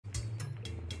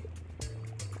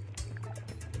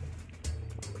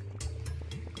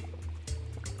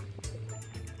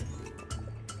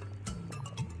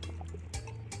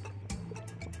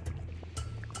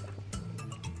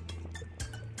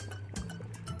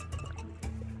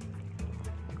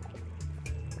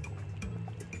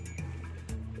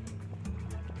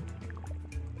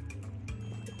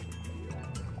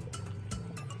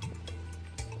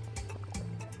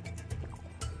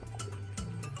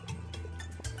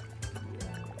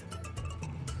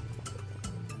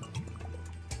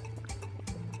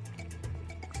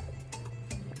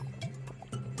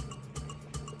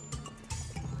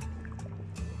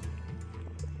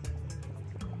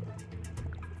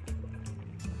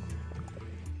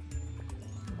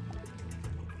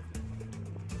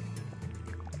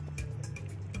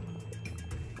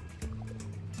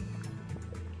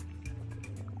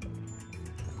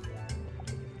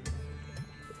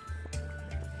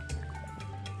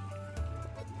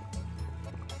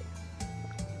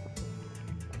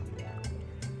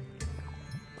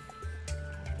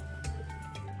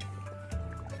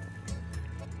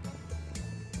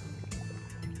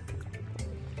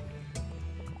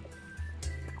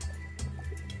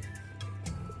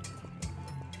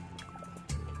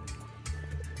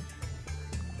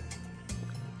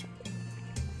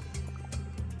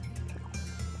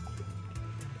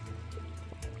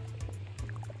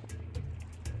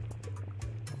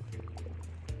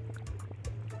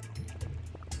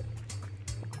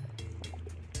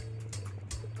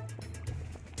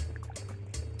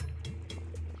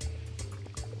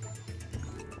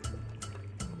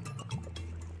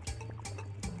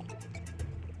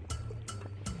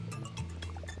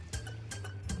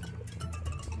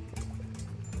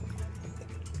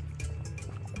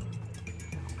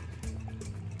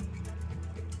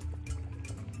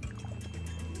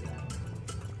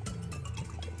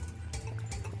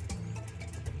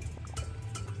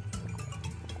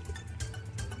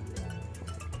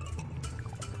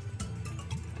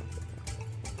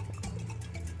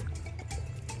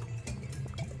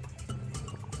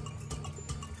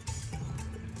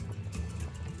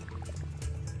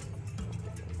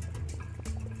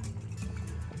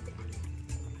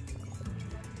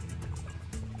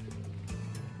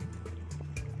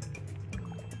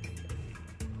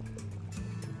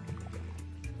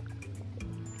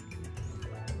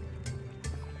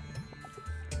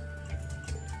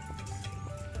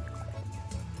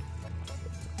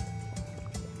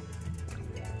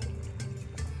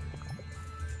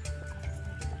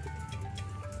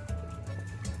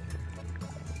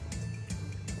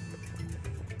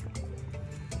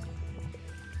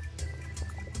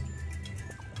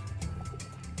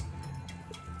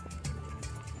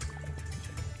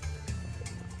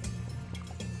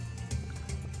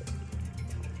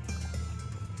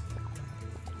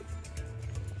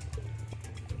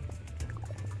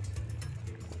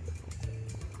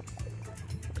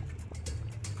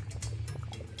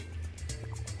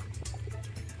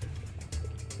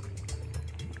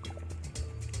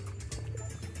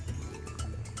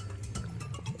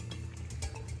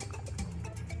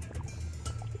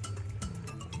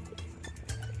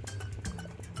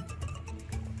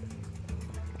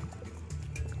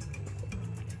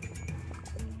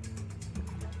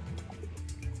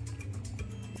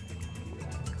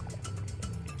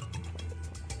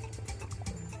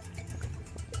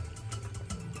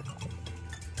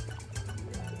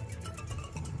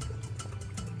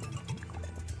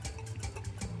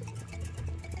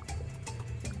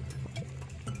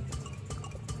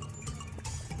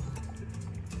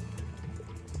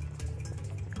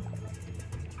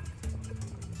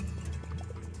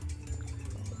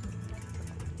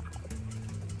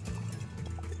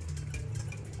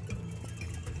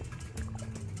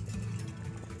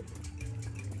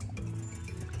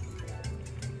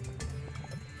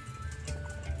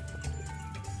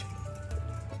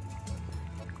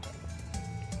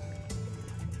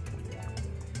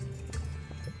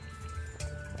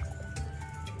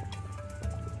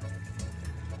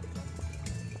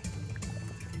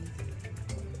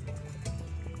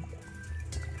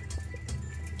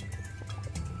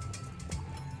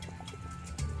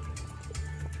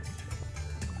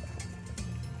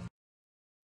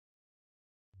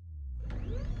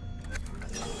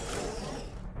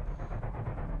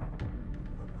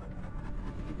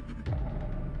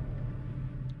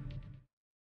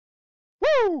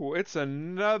Woo! It's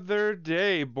another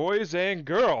day, boys and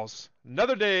girls.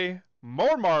 Another day,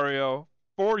 more Mario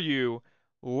for you.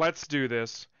 Let's do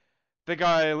this. I think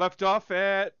I left off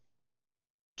at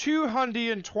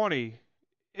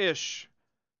 220-ish.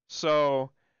 So,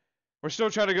 we're still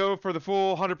trying to go for the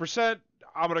full 100%.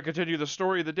 I'm going to continue the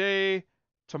story of the day.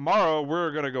 Tomorrow,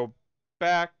 we're going to go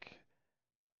back.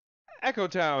 Echo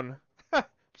Town.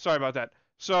 Sorry about that.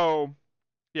 So,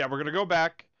 yeah, we're going to go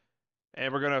back.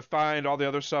 And we're going to find all the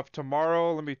other stuff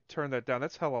tomorrow. Let me turn that down.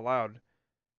 That's hella loud.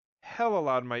 Hella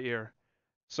loud in my ear.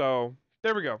 So,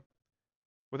 there we go.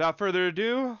 Without further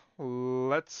ado,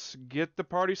 let's get the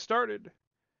party started.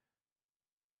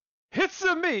 It's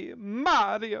me,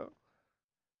 Mario.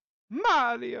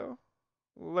 Mario.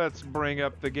 Let's bring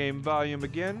up the game volume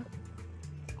again.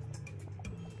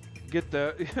 Get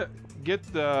the get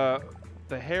the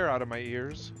hair out of my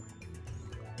ears.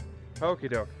 Okie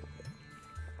doke.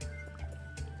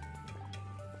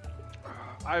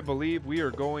 I believe we are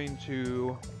going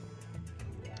to...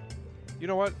 You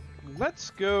know what?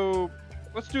 Let's do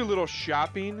a little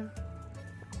shopping.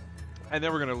 And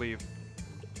then we're going to leave.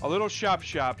 A little shop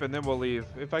and then we'll leave.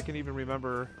 If I can even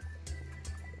remember...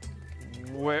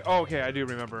 where... Oh, okay, I do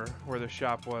remember where the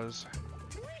shop was.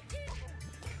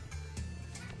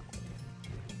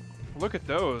 Look at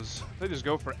those. They just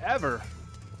go forever.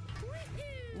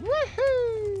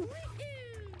 Woohoo!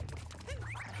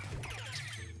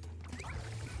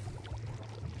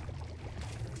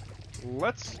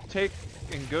 Let's take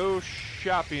and go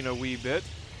shopping a wee bit.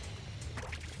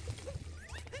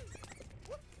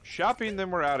 Shopping, then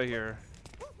we're out of here.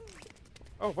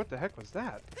 Oh, what the heck was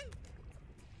that?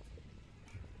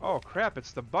 Oh crap,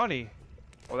 it's the bunny.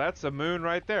 Well, that's the moon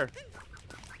right there.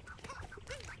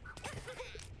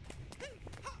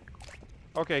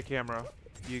 Okay, camera.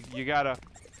 You gotta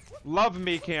love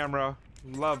me, camera.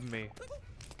 Love me.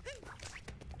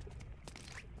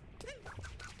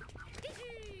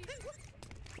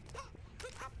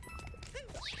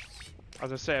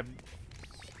 As I say,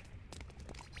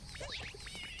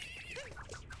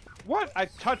 what? I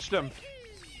touched him.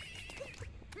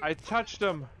 I touched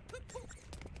him.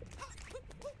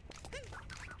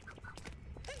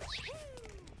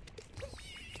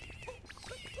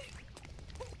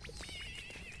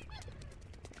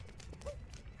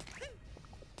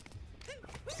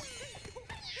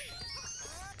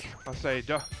 I'll say,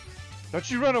 don't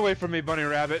you run away from me, bunny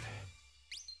rabbit.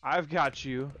 I've got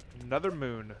you. Another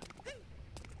moon.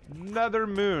 Another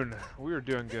moon. We are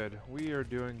doing good. We are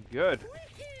doing good.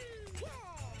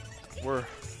 We're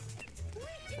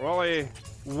only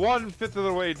 1/5 of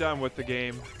the way done with the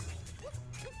game.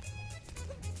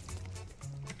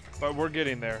 But we're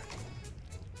getting there.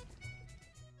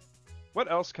 What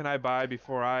else can I buy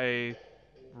before I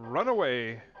run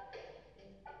away?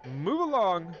 Move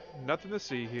along. Nothing to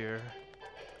see here.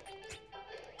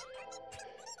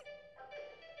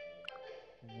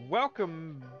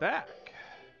 Welcome back.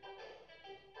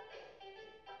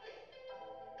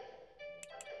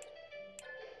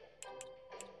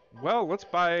 Well, let's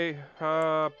buy,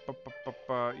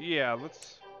 yeah, we'll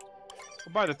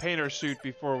buy the painter suit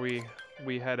before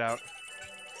we head out.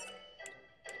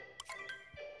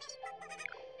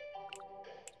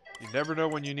 You never know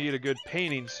when you need a good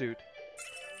painting suit.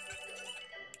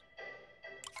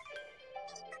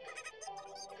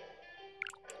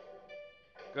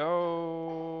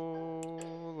 Go,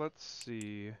 let's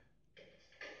see.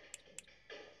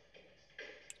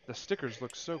 The stickers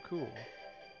look so cool.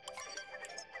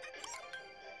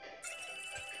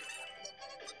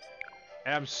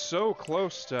 And I'm so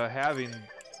close to having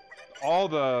all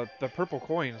the purple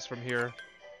coins from here.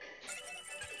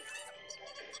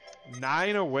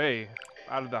 9 away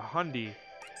out of the 100.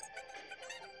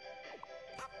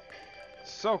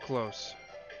 So close.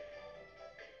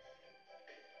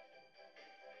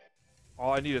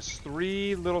 All I need is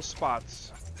 3 little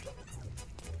spots.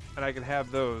 And I can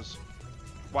have those.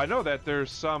 Well, I know that there's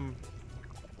some...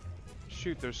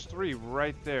 Shoot, there's 3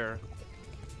 right there.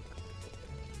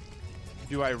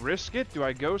 Do I risk it? Do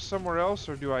I go somewhere else,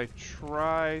 or do I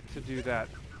try to do that?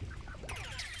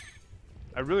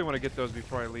 I really want to get those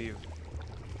before I leave.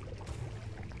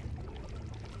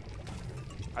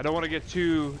 I don't want to get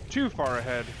too far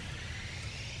ahead.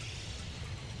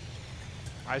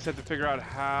 I just have to figure out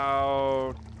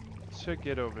how to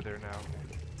get over there now.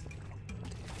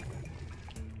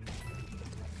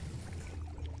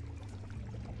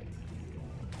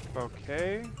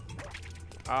 Okay.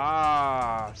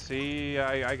 Ah, see,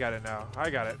 I got it now. I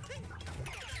got it.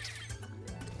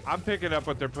 I'm picking up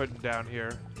what they're putting down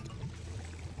here.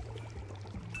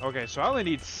 Okay, so I only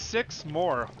need 6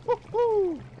 more.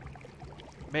 Woohoo!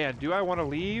 Man, do I want to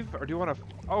leave or do I want to...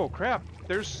 Oh crap!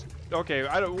 There's okay.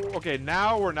 I don't. Okay,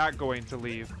 now we're not going to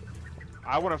leave.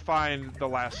 I want to find the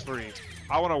last 3.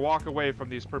 I want to walk away from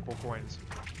these purple coins.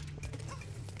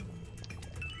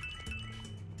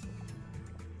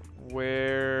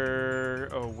 Where?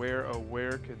 Oh,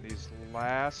 where can these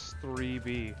last 3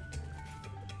 be?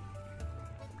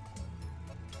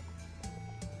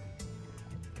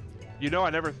 You know,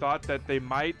 I never thought that they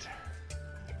might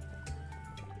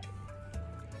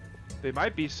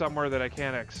be somewhere that I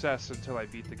can't access until I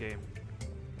beat the game.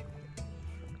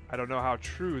 I don't know how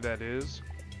true that is.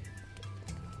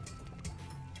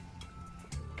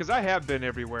 Because I have been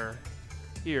everywhere.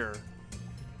 Here.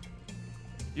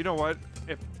 You know what?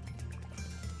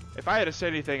 If I had to say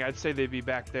anything, I'd say they'd be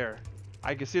back there.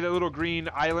 I can see that little green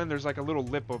island. There's like a little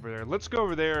lip over there. Let's go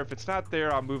over there. If it's not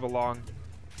there, I'll move along.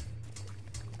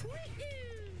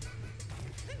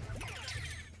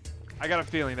 I got a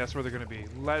feeling that's where they're gonna be.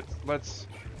 Let's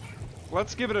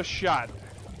give it a shot.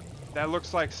 That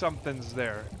looks like something's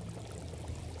there.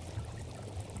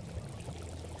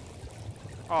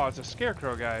 Oh, it's a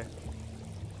scarecrow guy.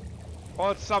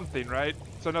 Well, it's something, right?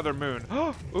 It's another moon.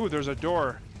 Ooh, there's a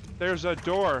door. There's a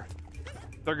door.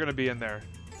 They're gonna be in there.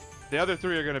 The other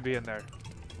 3 are gonna be in there.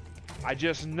 I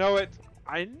just know it.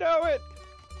 I know it.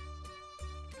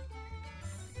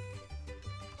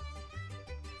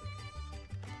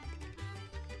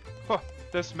 Huh,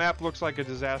 this map looks like a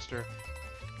disaster.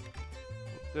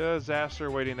 Disaster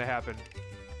waiting to happen.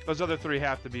 Those other 3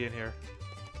 have to be in here.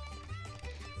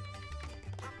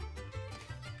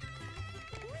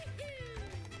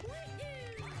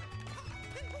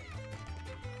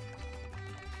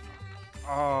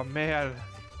 Oh man,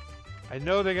 I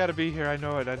know they gotta be here. I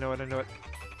know it, I know it, I know it.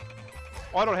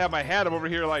 Oh, I don't have my hat. I'm over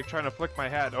here like trying to flick my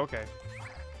hat. Okay.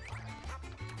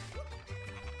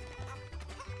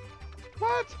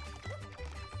 What?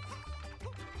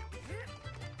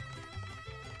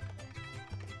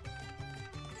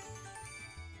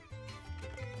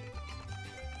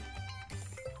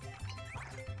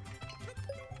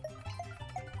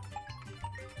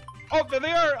 Oh, there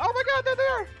they are! Oh my god, there they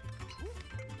are!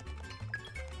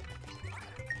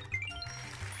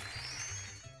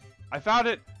 I found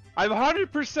it! I've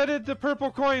 100%ed the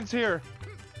purple coins here!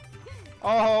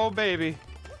 Oh, baby.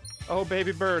 Oh,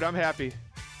 baby bird, I'm happy.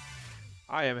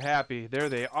 I am happy. There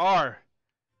they are!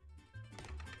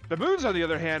 The moons, on the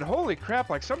other hand, holy crap,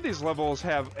 like some of these levels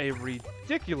have a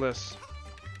ridiculous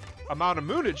amount of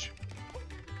moonage.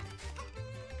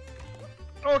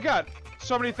 Oh god,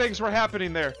 so many things were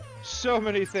happening there. So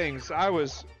many things. I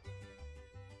was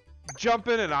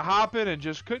jumping and hopping and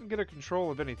just couldn't get a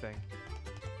control of anything.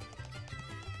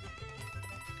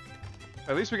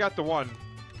 At least we got the one.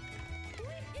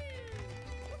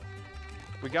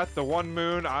 We got the one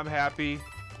moon. I'm happy.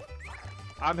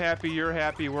 I'm happy. You're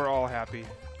happy. We're all happy.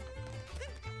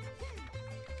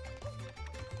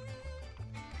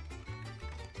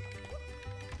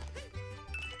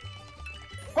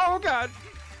 Oh god!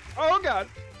 Oh god!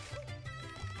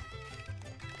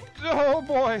 Oh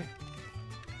boy!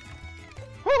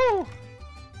 Woo!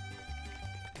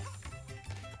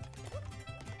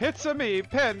 Hits a me,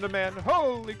 Panda Man.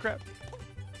 Holy crap!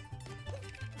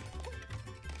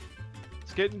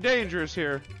 It's getting dangerous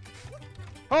here.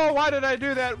 Oh, why did I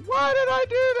do that? Why did I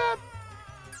do that?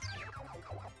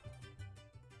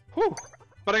 Whew!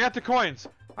 But I got the coins.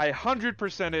 I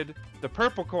 100%ed the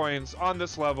purple coins on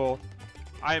this level.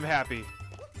 I am happy.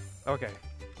 Okay.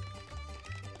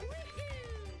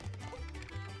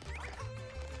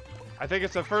 I think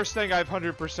it's the first thing I've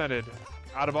 100%ed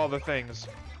out of all the things.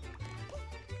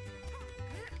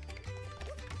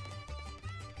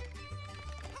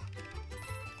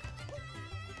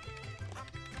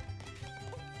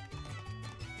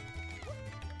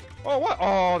 Oh, what?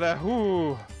 Oh, that,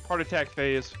 ooh, heart attack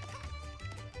phase.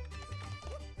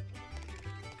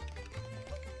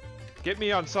 Get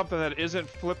me on something that isn't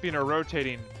flipping or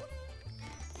rotating.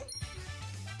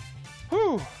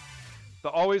 Whew. The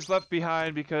always left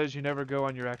behind because you never go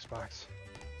on your Xbox.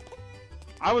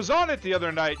 I was on it the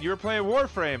other night. You were playing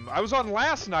Warframe. I was on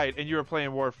last night and you were playing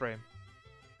Warframe.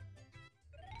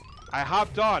 I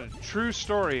hopped on. True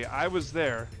story. I was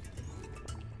there.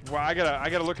 Well, I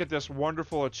gotta look at this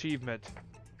wonderful achievement.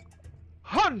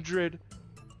 100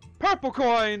 purple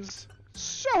coins.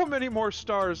 So many more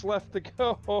stars left to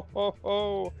go.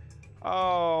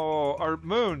 Oh, or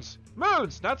moons.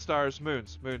 Moons, not stars.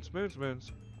 Moons. Moons, moons,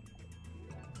 moons.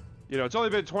 You know, it's only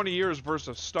been 20 years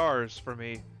versus stars for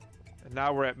me. And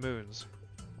now we're at moons.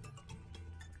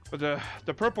 But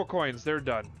the purple coins, they're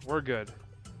done. We're good.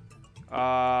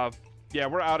 Yeah,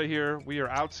 we're out of here. We are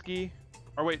out ski.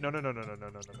 Or wait, no.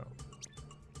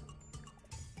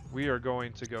 We are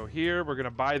going to go here. We're going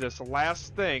to buy this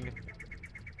last thing.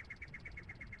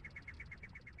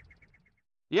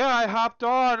 Yeah, I hopped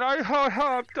on. I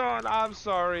hopped on. I'm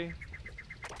sorry.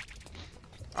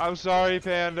 I'm sorry,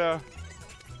 Panda.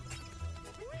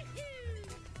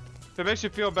 If it makes you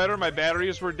feel better, my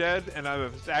batteries were dead, and I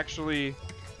was actually...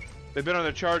 They've been on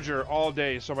the charger all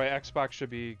day, so my Xbox should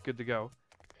be good to go.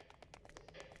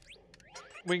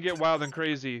 We can get wild and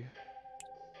crazy.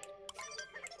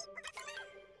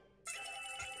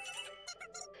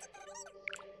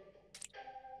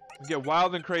 We can get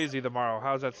wild and crazy tomorrow.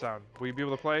 How's that sound? Will you be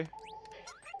able to play?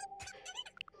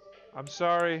 I'm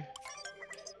sorry.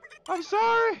 I'm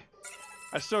sorry!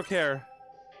 I still care.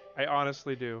 I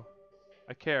honestly do.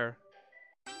 I care.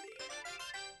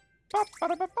 Bop,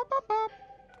 bop, bop, bop, bop, bop.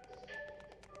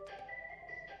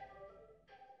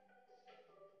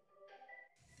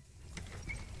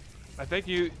 I think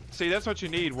you see that's what you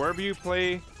need. Wherever you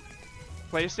play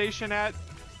PlayStation at,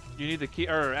 you need to keep,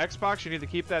 or Xbox, you need to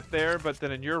keep that there, but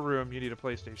then in your room you need a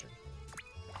PlayStation.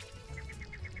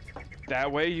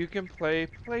 That way you can play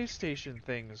PlayStation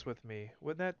things with me.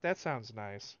 Wouldn't that sounds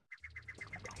nice.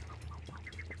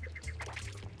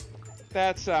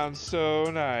 That sounds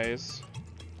so nice.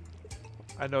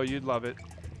 I know you'd love it.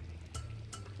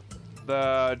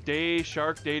 The day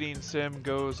Shark Dating Sim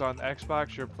goes on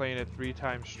Xbox, you're playing it 3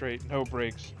 times straight, no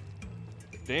breaks.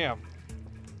 Damn.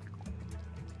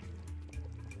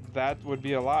 That would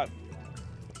be a lot.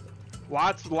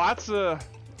 Lots of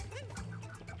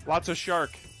shark.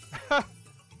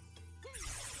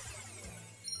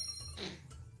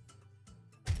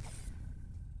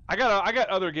 I got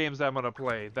other games that I'm gonna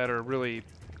play that are really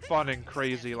fun and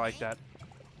crazy like that.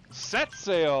 Set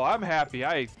sale! I'm happy.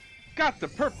 I got the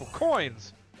purple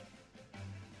coins.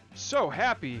 So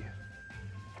happy.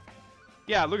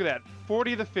 Yeah, look at that.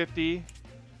 40 to 50.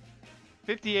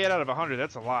 58 out of 100.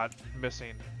 That's a lot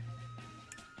missing.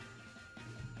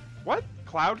 What?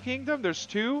 Cloud Kingdom? There's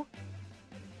 2?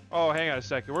 Oh, hang on a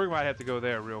second. We might have to go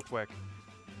there real quick.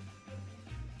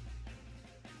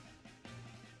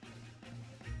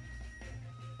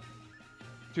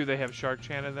 Do they have Shark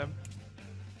Chan in them?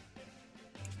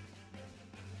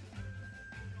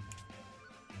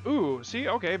 Ooh, see?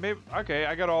 Okay, maybe. Okay,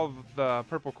 I got all of the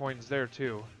purple coins there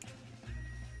too.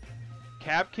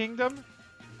 Cap Kingdom?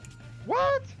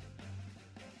 What?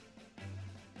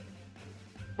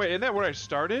 Wait, isn't that where I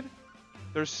started?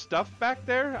 There's stuff back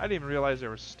there? I didn't even realize there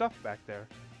was stuff back there.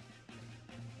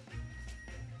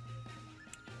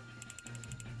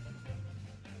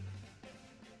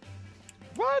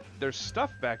 What? There's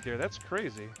stuff back there. That's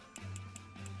crazy.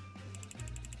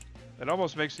 It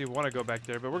almost makes me want to go back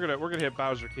there, but we're gonna hit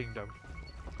Bowser Kingdom.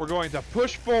 We're going to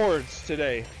push forwards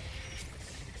today.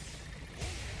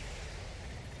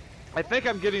 I think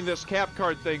I'm getting this cap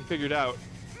card thing figured out.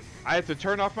 I have to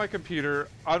turn off my computer,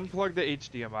 unplug the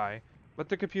HDMI, let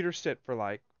the computer sit for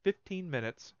like 15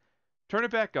 minutes, turn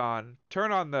it back on,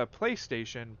 turn on the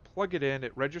PlayStation, plug it in,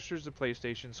 it registers the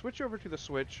PlayStation, switch over to the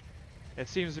Switch. It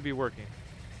seems to be working.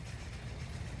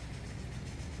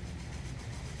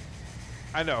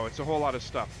 I know, it's a whole lot of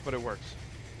stuff, but it works.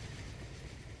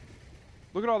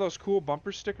 Look at all those cool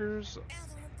bumper stickers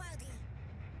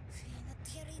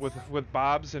with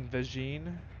Bob's and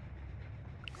Vegine.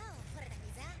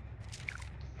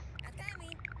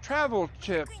 Travel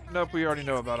chip. Nope, we already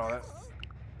know about all that.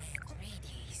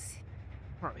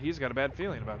 He's got a bad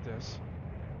feeling about this.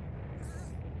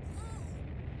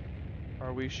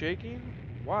 Are we shaking?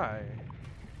 Why?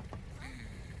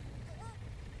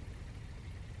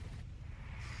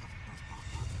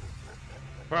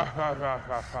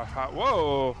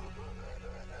 Whoa!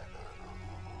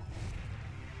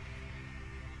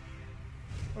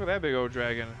 Look at that big old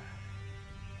dragon.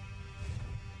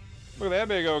 Look at that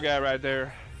big old guy right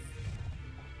there.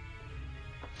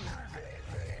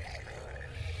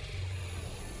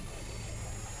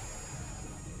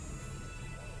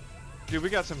 Dude, we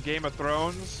got some Game of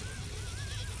Thrones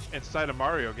inside a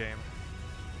Mario game.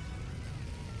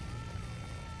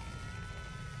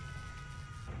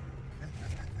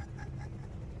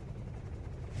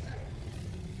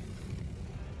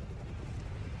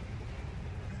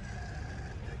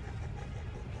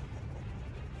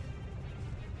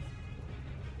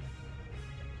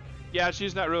 Yeah,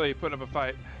 she's not really putting up a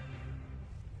fight.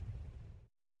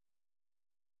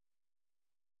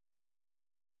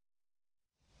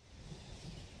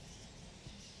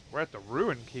 We're at the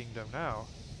Ruin Kingdom now.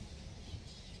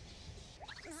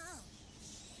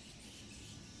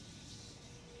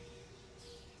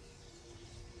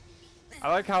 I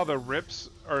like how the rips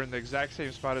are in the exact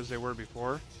same spot as they were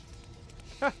before.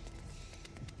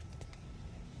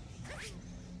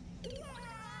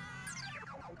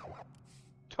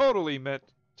 totally meant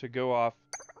to go off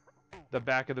the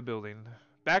back of the building.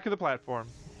 Back of the platform.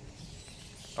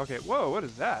 Okay, whoa, what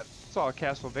is that? It's all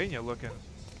Castlevania looking.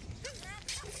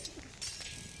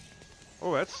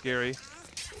 Oh, that's scary.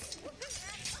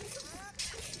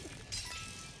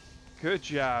 Good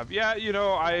job. Yeah, you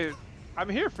know, I'm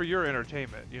here for your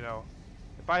entertainment, you know.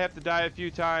 If I have to die a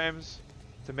few times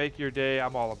to make your day,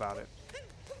 I'm all about it.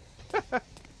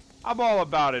 I'm all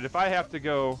about it. If I have to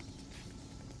go...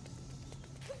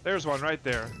 There's one right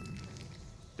there.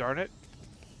 Darn it.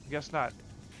 Guess not.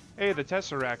 Hey, the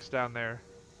Tesseract's down there.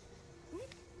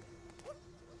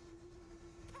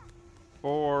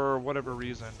 For whatever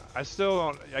reason. I still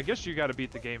don't... I guess you gotta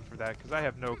beat the game for that, because I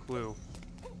have no clue.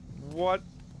 What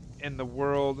in the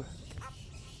world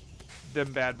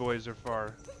them bad boys are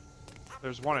for.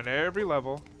 There's one in every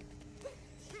level.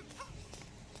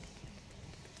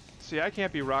 See, I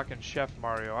can't be rocking Chef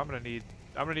Mario. I'm gonna need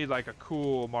like a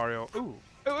cool Mario. Ooh.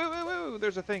 Ooh, ooh, ooh, ooh.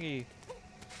 There's a thingy.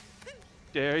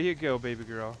 There you go, baby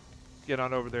girl. Get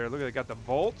on over there. Look, they got the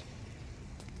Volt.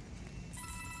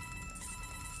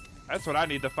 That's what I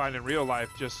need to find in real life.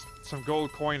 Just some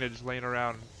gold coinage laying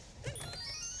around.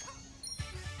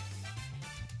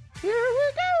 Here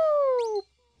we go!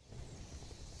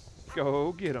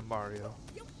 Go get him, Mario.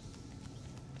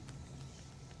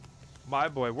 My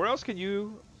boy. Where else can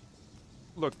you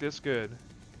look this good?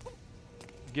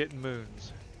 Getting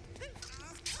moons.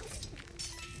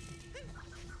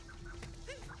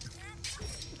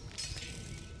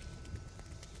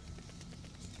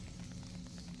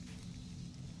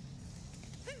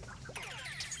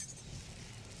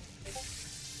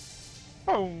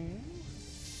 Boom.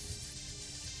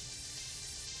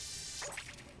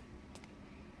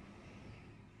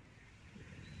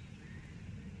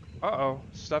 Uh-oh.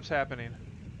 Stuff's happening.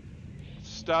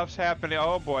 Stuff's happening.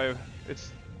 Oh boy.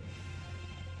 It's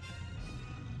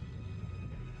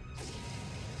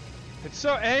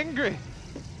so angry.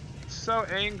 It's so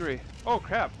angry. Oh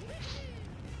crap.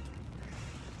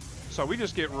 So we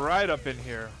just get right up in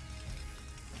here.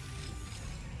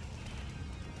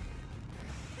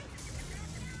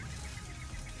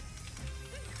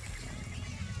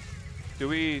 Do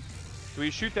we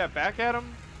shoot that back at him?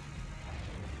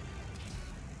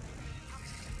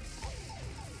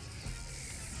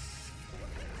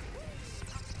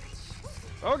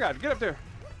 Oh god, get up there.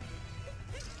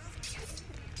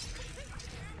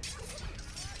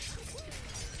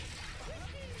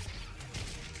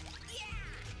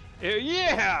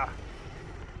 Yeah!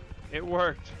 It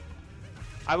worked.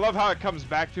 I love how it comes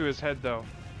back to his head though.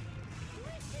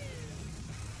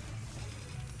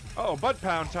 Oh, butt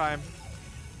pound time.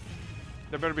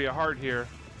 There better be a heart here.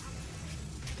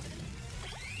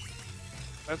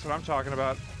 That's what I'm talking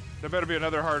about. There better be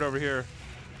another heart over here.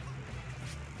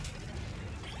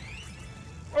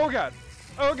 Oh god!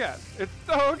 Oh god! It's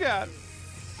oh god!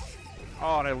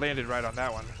 Oh, and I landed right on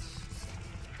that one.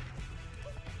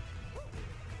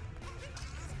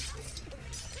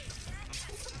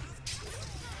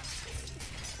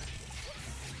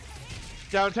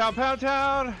 Downtown Pound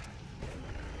Town!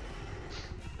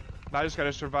 I just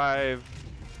gotta survive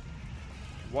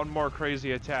one more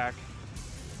crazy attack.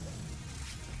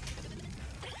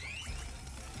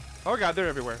 Oh god, they're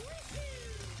everywhere.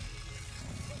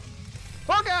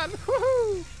 Oh god!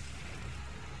 Woohoo!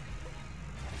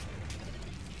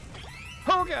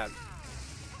 Oh god!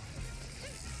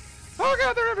 Oh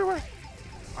god, they're everywhere!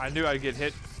 I knew I'd get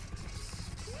hit.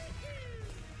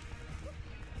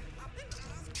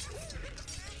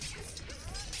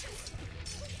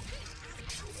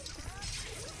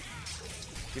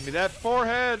 Give me that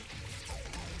forehead!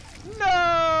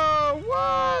 No!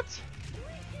 What?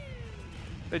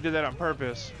 They did that on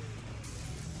purpose.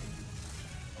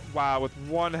 Wow, with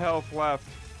 1 health left.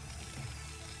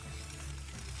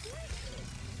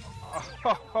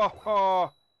 Oh,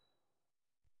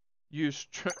 use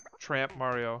Tramp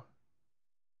Mario.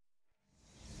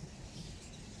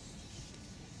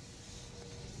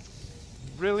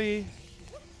 Really?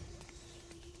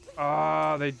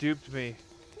 Ah, they duped me.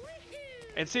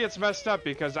 And see, it's messed up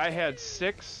because I had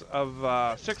 6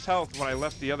 health when I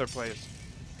left the other place,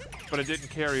 but it didn't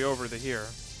carry over to here.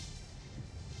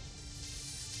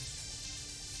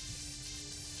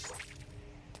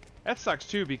 That sucks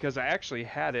too because I actually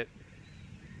had it.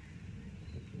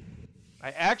 All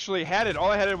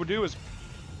I had to do was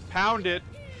pound it.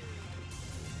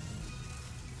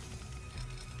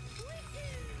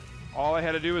 All I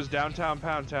had to do was downtown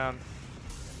Pound Town.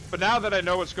 But now that I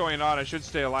know what's going on, I should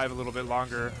stay alive a little bit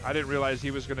longer. I didn't realize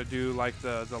he was going to do like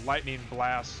the lightning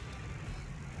blast.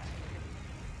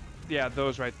 Yeah,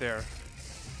 those right there.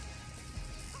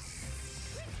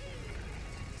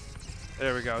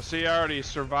 There we go. See, I already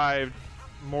survived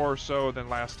more so than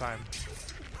last time.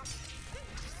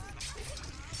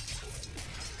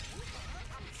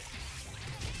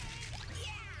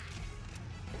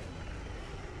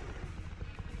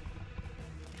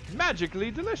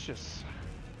 Magically delicious.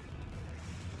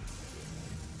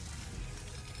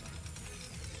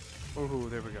 Ooh,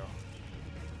 there we go.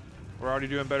 We're already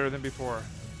doing better than before.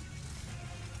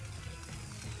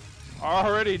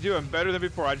 Already doing better than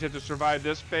before. I just have to survive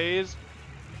this phase,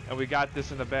 and we got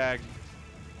this in the bag.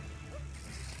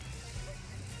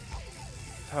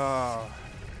 Oh.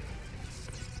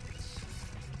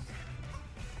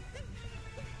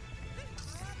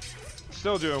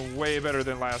 Still doing way better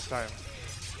than last time.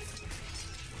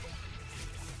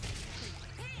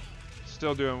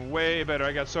 Still doing way better.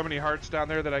 I got so many hearts down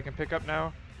there that I can pick up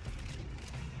now.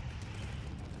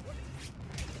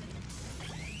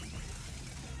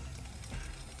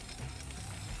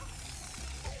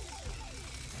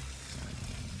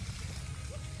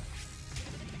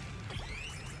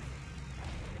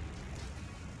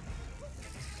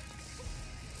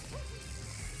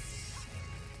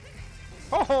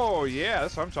 Oh, yeah,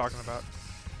 that's what I'm talking about.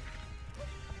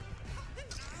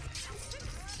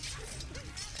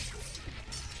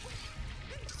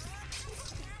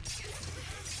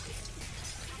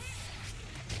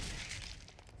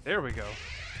 There we go.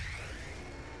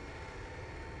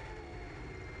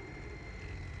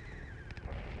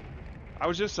 I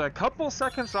was just a couple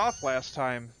seconds off last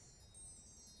time.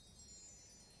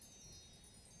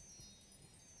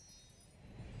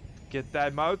 Get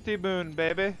that multi-moon,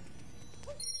 baby.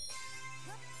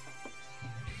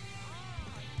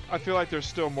 I feel like there's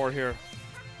still more here.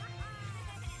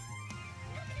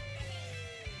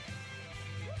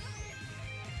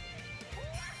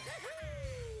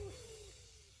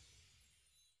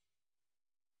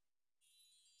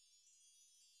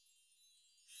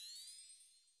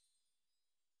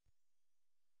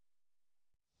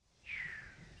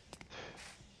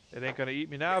 It ain't gonna eat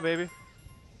me now, baby.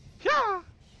 Yeah.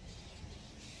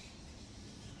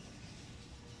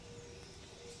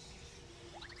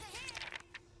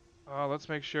 Let's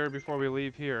make sure before we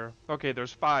leave here. Okay,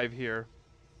 there's 5 here.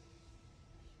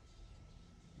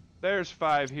 There's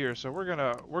 5 here, so we're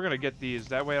gonna get these.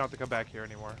 That way I don't have to come back here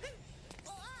anymore.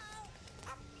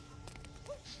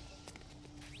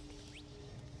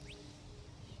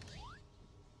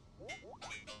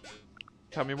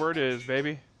 Tell me where it is,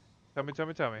 baby. Tell me, tell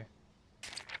me, tell me.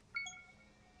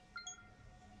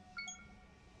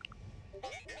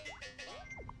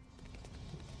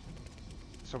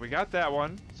 So we got that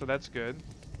one, so that's good.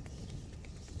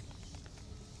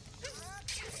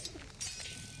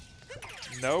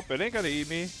 Nope, it ain't gonna eat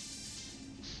me.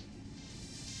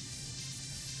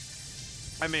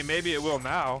 I mean, maybe it will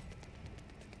now.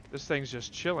 This thing's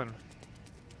just chilling.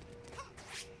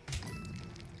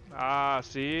 Ah,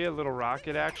 see? A little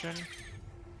rocket action.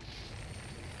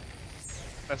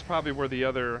 That's probably where the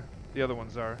other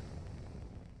ones are.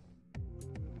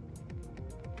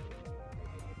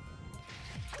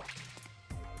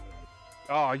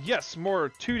 Oh, yes, more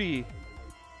 2D.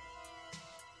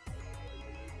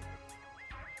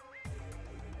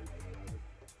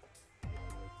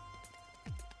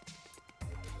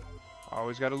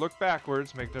 Always got to look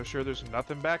backwards, make sure there's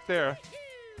nothing back there.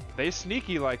 They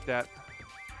sneaky like that.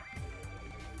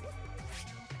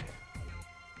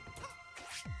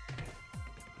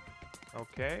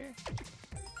 Okay.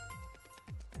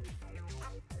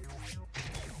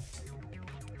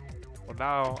 Well,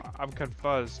 now I'm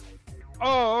confused.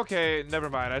 Oh, okay.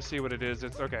 Never mind. I see what it is.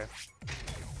 It's okay.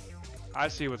 I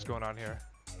see what's going on here.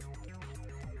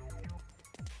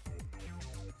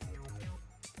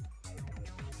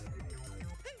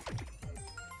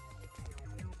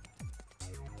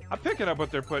 I'm picking up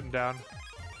what they're putting down.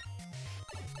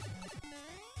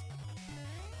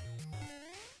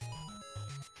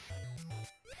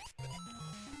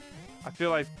 I feel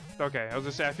like, okay, I was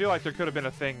gonna say, I feel like there could have been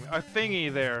a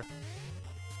thingy there.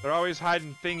 They're always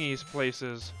hiding thingies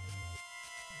places.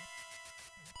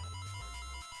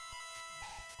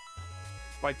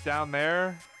 Like down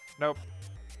there? Nope.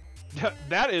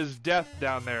 That is death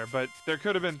down there, but there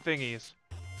could have been thingies.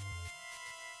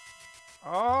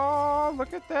 Oh,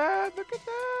 look at that! Look at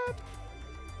that!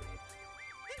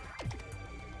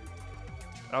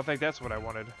 I don't think that's what I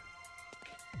wanted.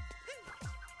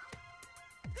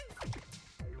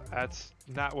 That's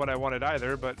not what I wanted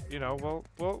either, but you know,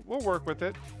 we'll work with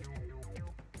it.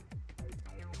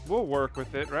 We'll work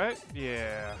with it, right?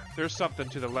 Yeah. There's something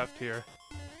to the left here.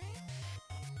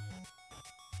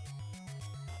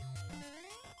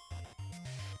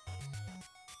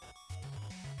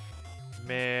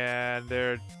 Man,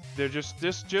 they're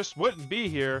this just wouldn't be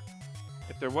here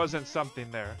if there wasn't something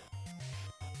there.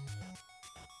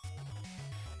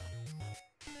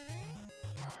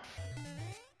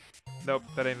 Nope,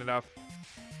 that ain't enough.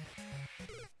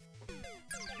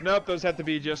 Nope, those have to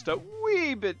be just a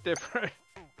wee bit different.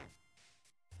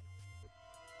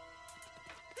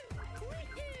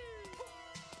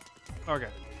 Okay.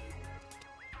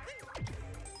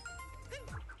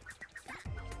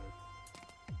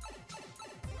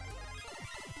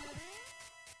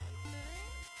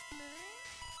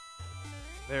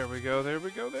 There we go, there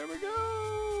we go, there we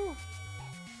go!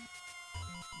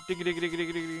 Diggy diggy diggy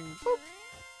diggy diggy diggy. Boop.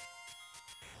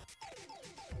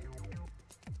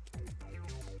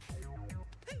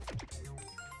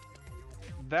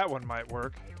 That one might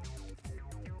work.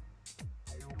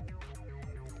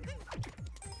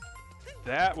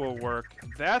 That will work.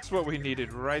 That's what we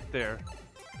needed right there.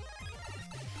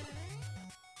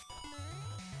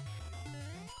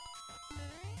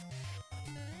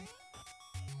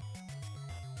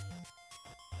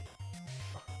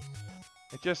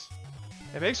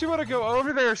 It makes me want to go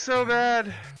over there so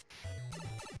bad.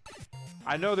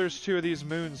 I know there's two of these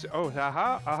moons. Oh,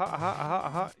 aha, aha, aha, aha,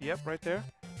 aha. Yep, right there.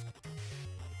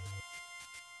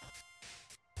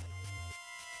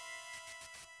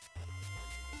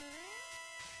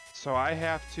 So I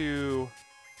have to...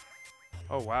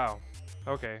 Oh, wow.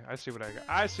 Okay, I see what I got.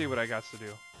 I see what I got to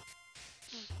do.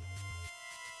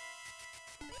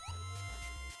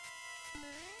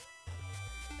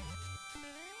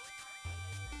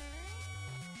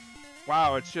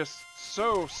 Wow, it's just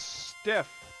so stiff.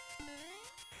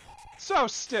 So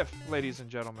stiff, ladies and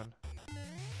gentlemen.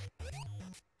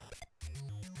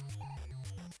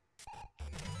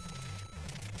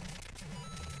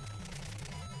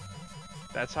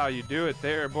 That's how you do it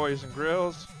there, boys and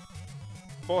grills.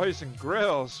 Boys and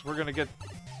grills. We're gonna get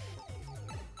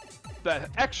that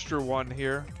extra one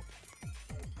here.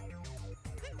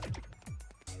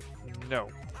 No.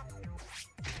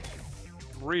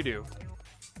 Redo.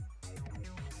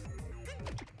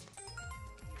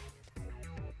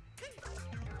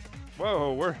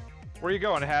 Whoa, where are you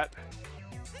going, Hat?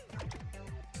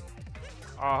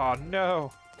 Oh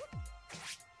no.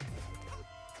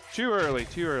 Too early,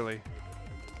 too early.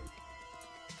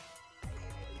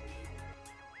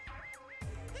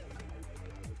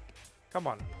 Come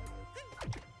on.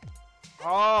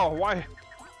 Oh, why?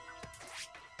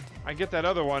 I get that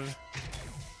other one.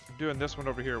 I'm doing this one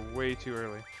over here way too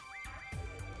early.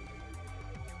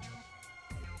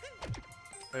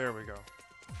 There we go.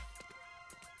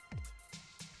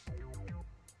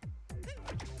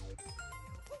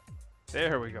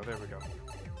 There we go, there we go.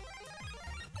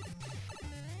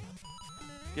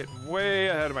 Getting way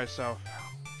ahead of myself.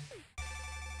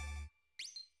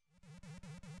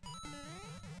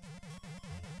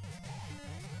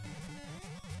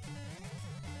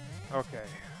 Okay.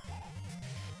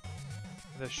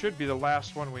 This should be the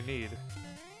last one we need.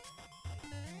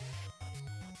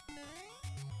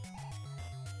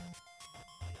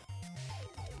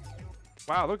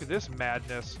 Wow, look at this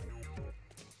madness.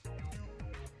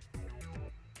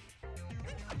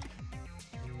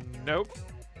 Nope.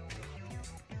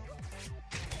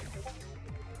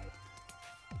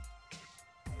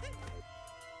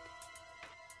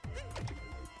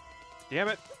 Damn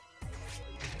it.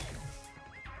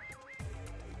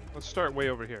 Let's start way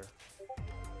over here.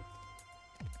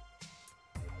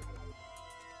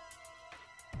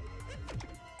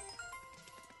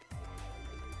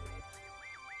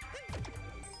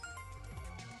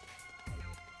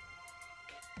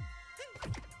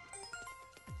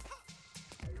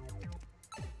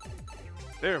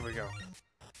 There we go.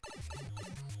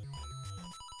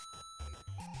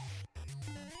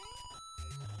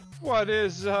 What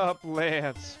is up,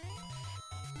 Lance?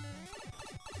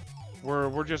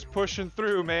 We're just pushing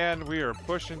through, man. We are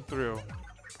pushing through.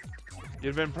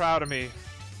 You've been proud of me.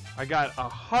 I got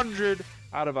 100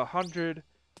 out of 100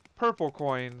 purple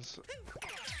coins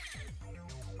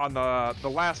on the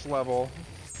last level.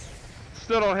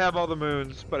 Still don't have all the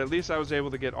moons, but at least I was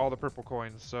able to get all the purple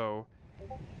coins, so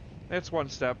it's one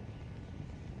step.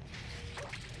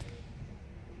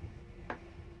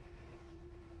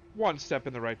 One step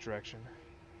in the right direction.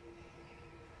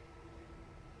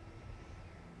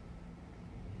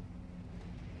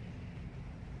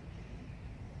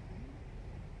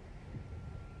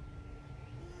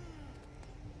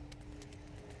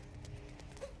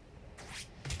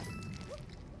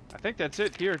 I think that's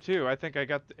it here too. I think I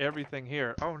got everything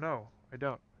here. Oh no, I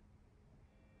don't.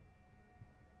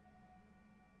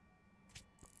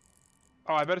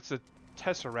 Oh, I bet it's a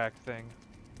Tesseract thing.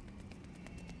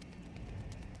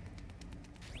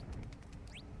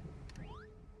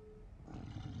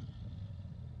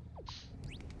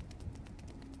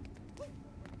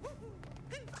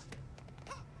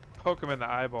 Poke him in the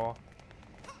eyeball.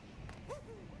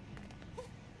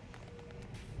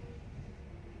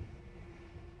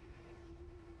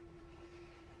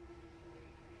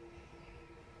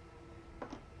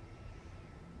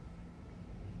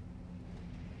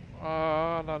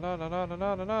 Na na na na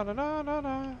na na na na na na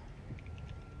na.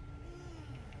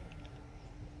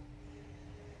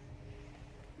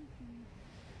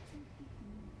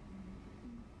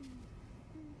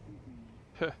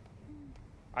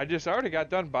 I already got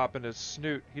done bopping his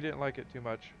snoot. He didn't like it too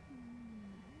much.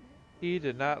 He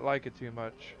did not like it too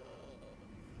much.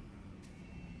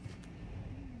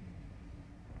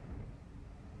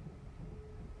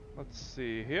 Let's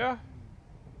see here.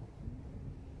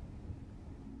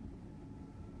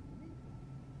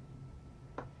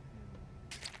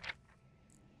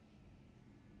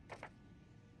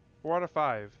 Four out of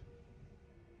 5.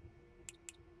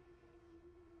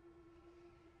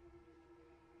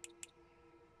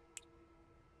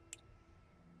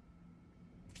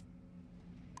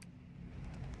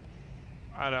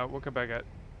 I know, we'll come back at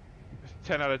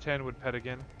 10 out of 10 would pet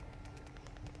again.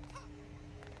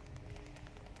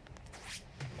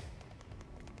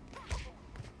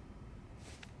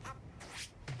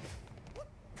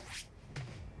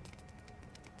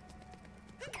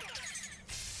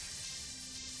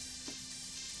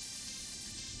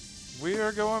 We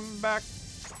are going back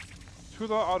to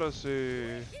the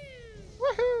Odyssey.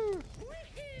 Woohoo!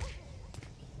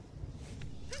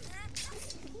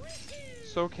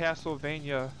 So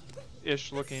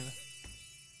Castlevania-ish looking.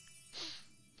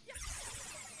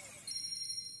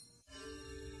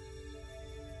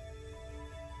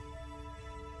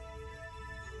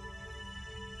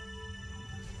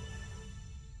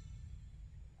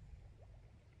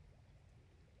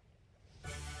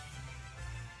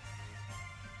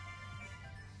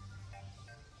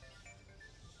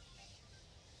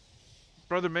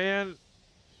 Brother man,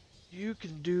 you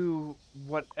can do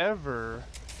whatever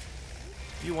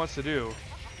you wants to do.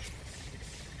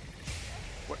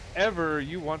 Whatever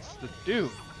you wants to do,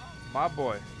 my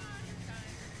boy.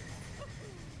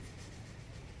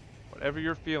 Whatever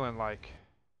you're feeling like.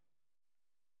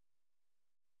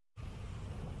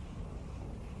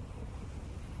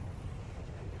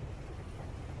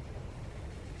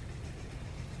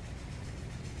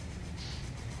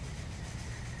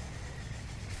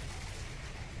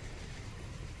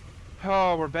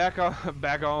 Oh, we're back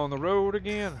on the road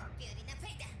again.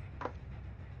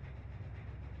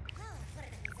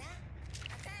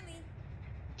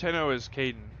 Tenno is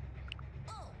Caden.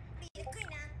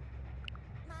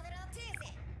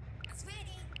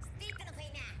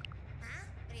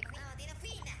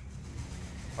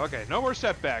 Okay, no more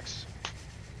setbacks.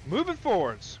 Moving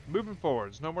forwards. Moving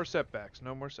forwards. No more setbacks.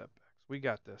 No more setbacks. We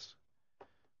got this.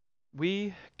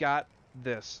 We got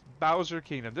this. Bowser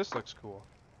Kingdom. This looks cool.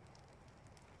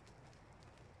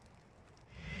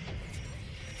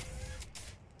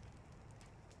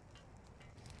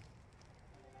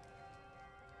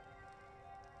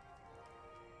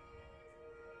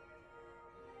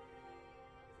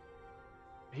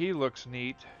 He looks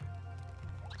neat.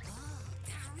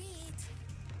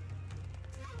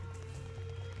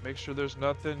 Make sure there's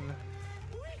nothing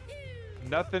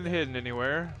hidden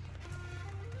anywhere.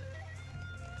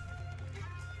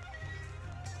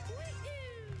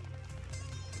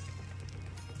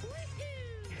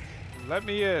 Let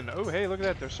me in. Oh, hey, look at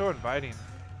that. They're so inviting.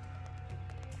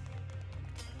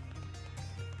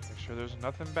 Make sure there's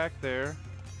nothing back there.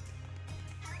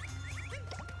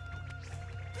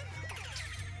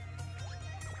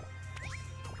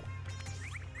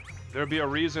 There'd be a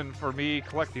reason for me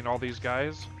collecting all these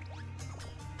guys.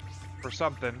 For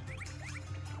something.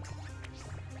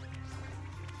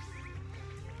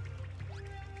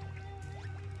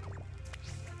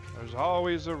 There's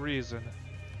always a reason.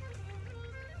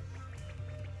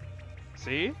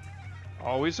 See?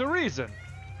 Always a reason.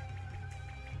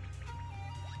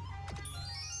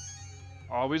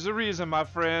 Always a reason, my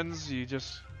friends. You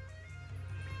just...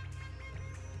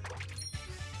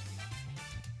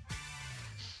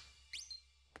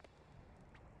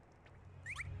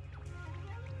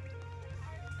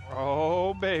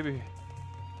 Oh, baby.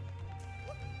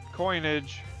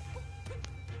 Coinage.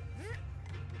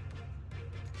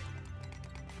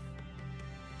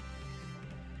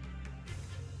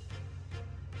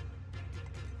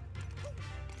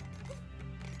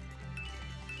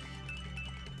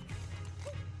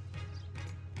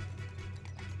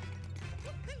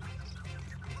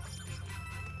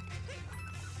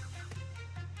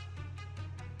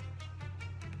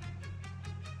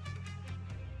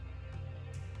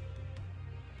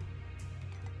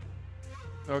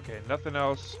 Okay, nothing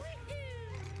else.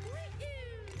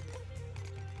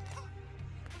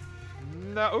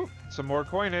 No, ooh, some more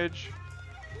coinage.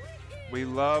 We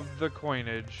love the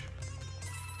coinage.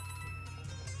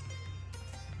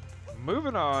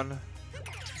 Moving on.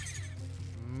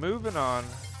 Moving on.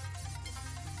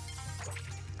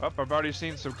 Oh, I've already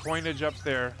seen some coinage up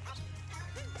there.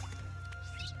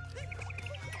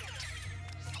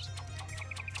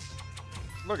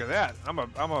 Look at that. I'm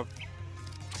a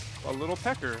little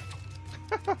pecker.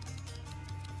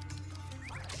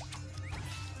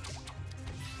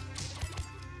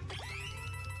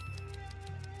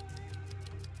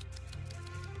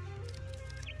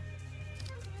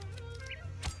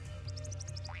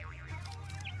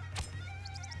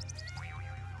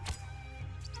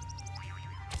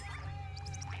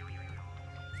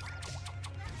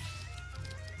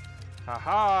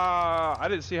 Haha! I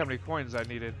didn't see how many coins I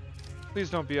needed. Please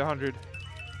don't be 100.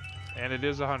 And it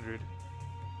is 100.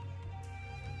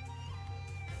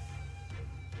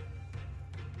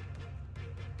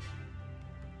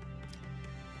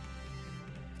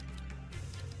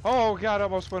 Oh god,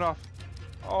 almost went off.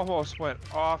 Almost went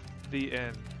off the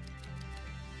end.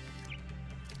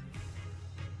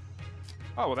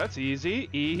 Oh, well that's easy.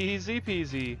 Easy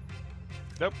peasy.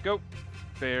 Nope, go.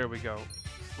 There we go.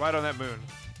 Right on that moon.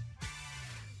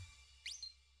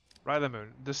 Right on the moon.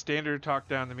 The standard talked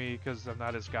down to me because I'm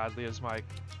not as godly as Mike.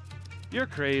 You're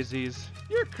crazies.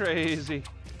 You're crazy.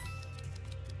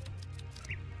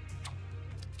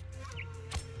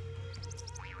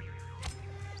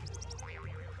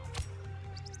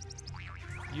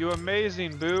 You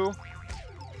amazing, boo.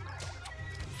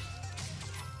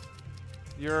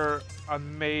 You're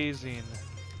amazing.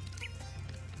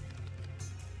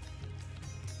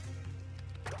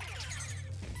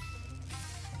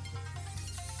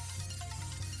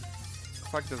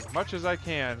 Collect as much as I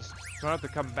can, so I don't have to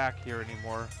come back here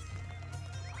anymore.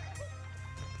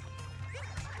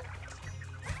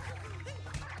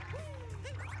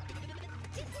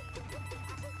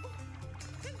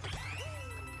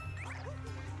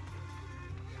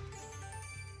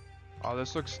 Oh,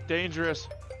 this looks dangerous.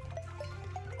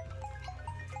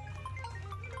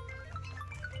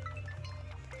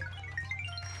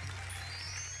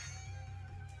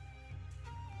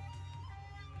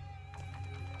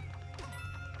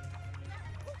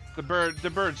 The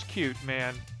bird's cute,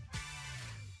 man.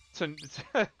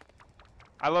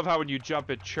 I love how when you jump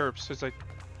it chirps. It's like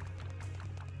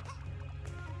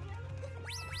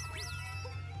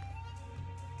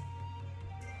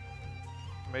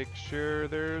make sure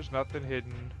there's nothing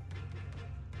hidden.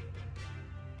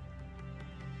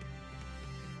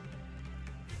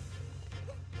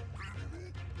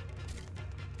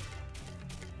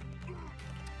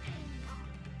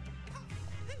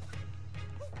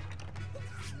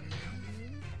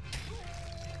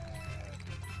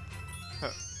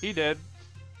 He did.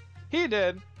 He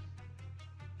did.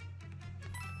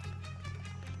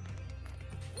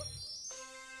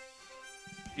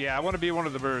 Yeah, I want to be one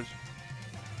of the birds.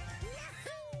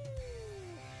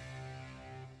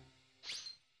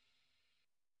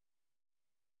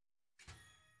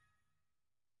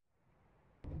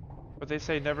 But they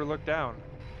say never look down.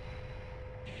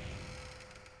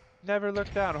 Never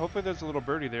look down. Hopefully there's a little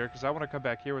birdie there, because I want to come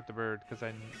back here with the bird, because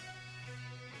I...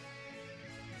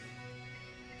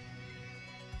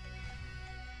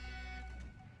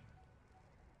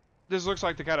 This looks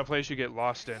like the kind of place you get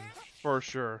lost in, for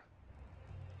sure.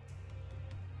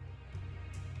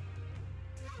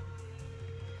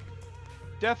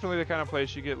 Definitely the kind of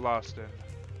place you get lost in.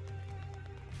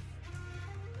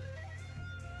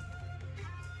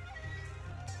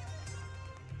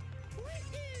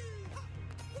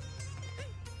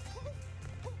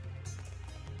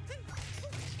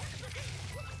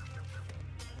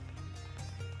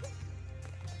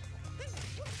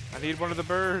 I need one of the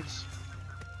birds.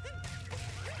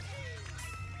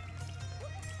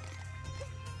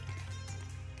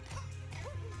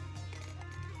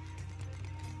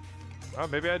 Oh,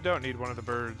 maybe I don't need one of the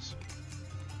birds.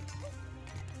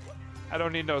 I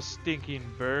don't need no stinking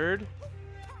bird.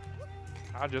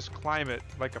 I'll just climb it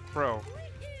like a pro.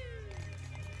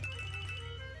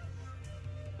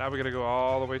 Now we gotta go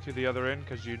all the way to the other end,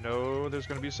 because you know there's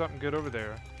gonna be something good over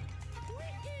there.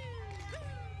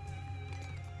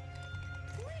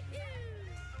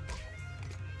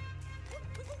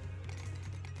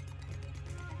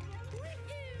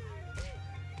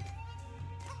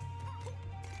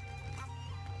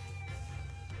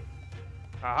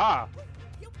 Aha!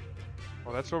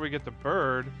 Well, that's where we get the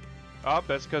bird. Oh,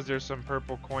 that's because there's some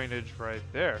purple coinage right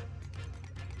there.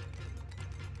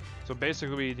 So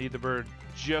basically we need the bird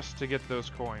just to get those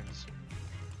coins.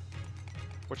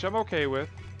 Which I'm okay with.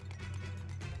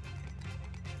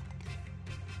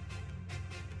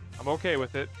 I'm okay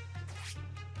with it.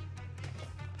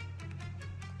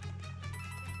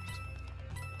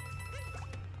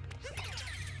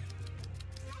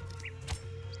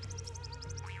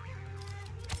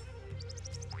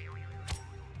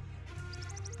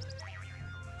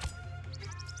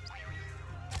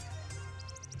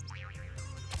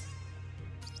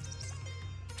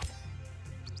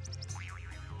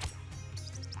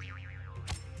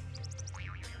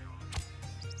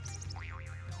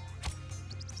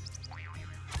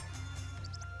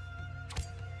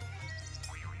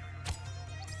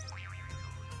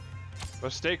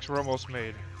 Mistakes were almost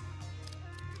made.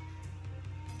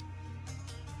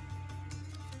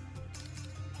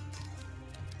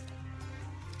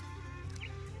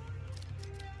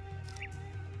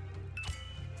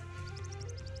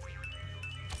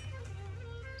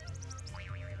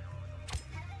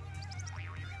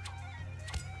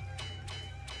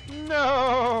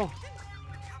 No!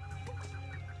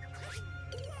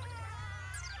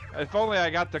 If only I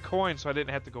got the coin so I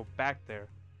didn't have to go back there.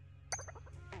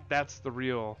 That's the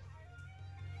real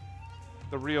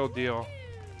deal.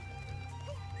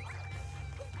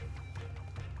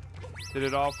 Did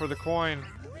it all for the coin.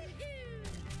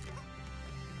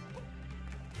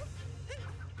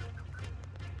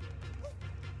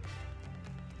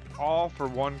 All for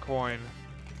one coin.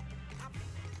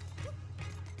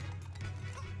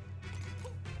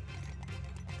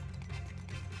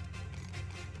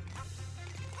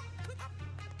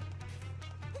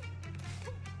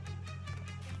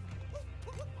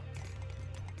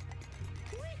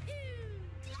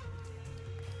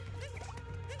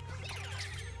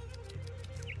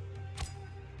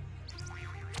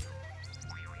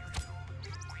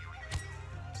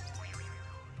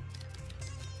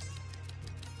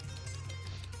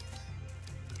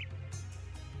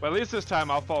 But at least this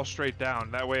time I'll fall straight down.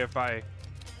 That way if I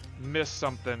miss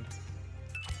something...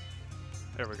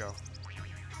 There we go.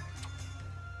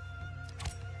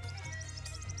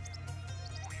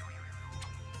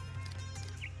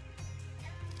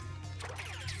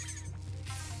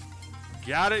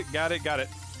 Got it, got it, got it.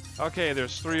 Okay,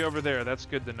 there's 3 over there. That's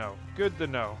good to know. Good to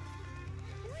know.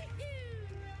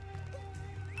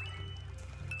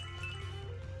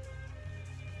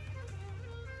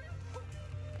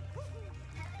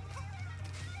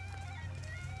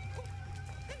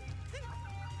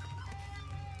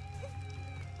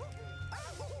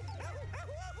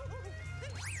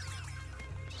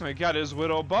 He got his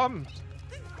widow bum.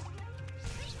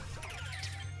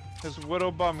 His widow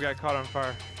bum got caught on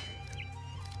fire.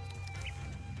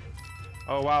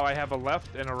 Oh wow, I have a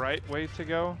left and a right way to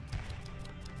go.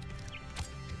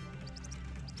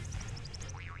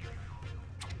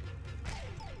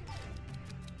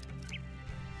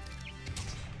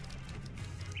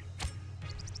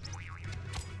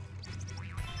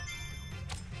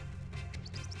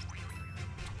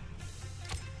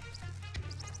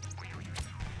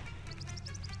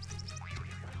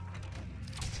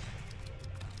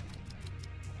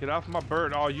 Get off my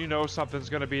bird. Oh, you know something's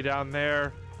gonna be down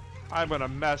there. I'm gonna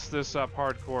mess this up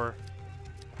hardcore.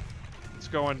 It's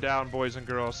going down, boys and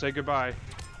girls. Say goodbye.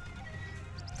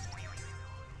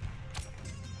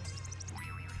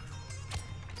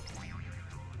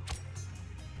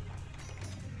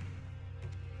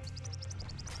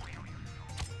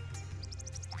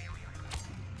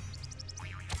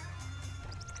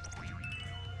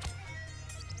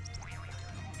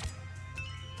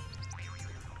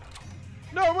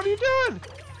 No, what are you doing?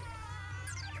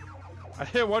 I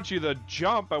didn't want you to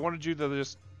jump. I wanted you to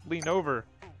just lean over.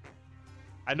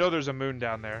 I know there's a moon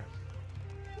down there.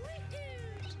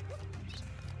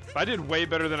 I did way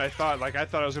better than I thought. Like, I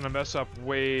thought I was going to mess up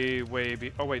way...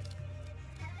 Oh, wait.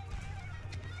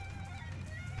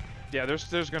 Yeah, there's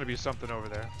going to be something over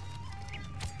there.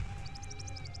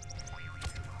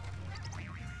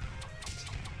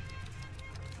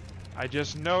 I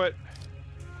just know it.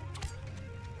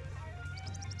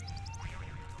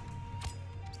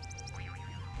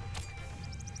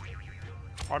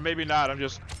 Or maybe not, I'm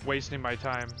just wasting my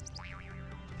time.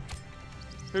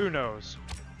 Who knows?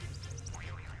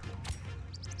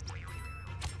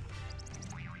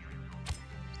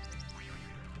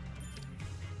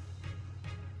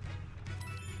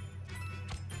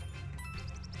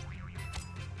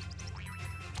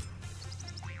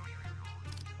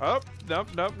 Oh,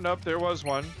 nope, there was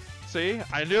one. See,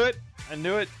 I knew it,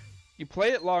 You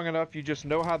play it long enough, you just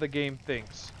know how the game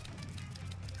thinks.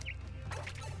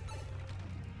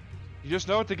 You just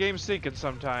know what the game's thinking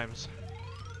sometimes.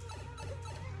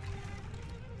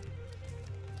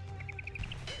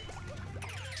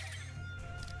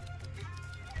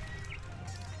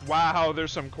 Wow,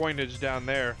 there's some coinage down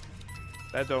there.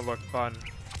 That don't look fun.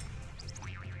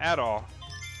 at all.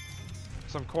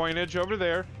 Some coinage over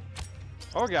there.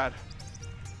 Oh god.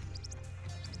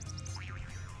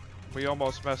 We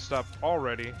almost messed up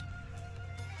already.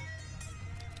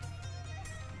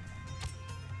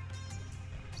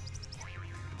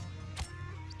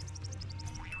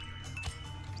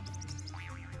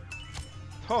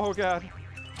 Oh god.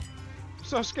 I'm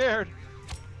so scared.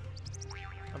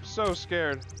 I'm so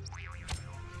scared.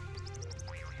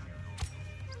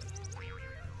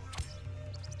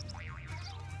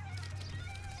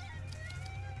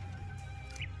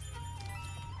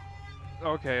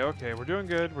 Okay, okay, we're doing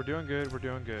good, we're doing good, we're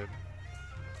doing good.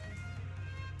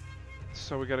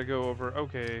 So we gotta go over,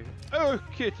 okay.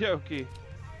 Okie dokie.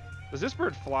 Does this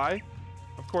bird fly?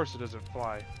 Of course it doesn't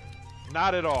fly.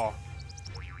 Not at all.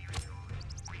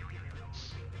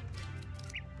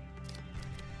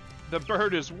 The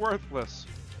bird is worthless.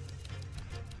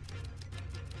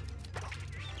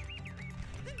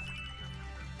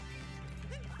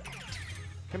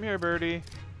 Come here, birdie.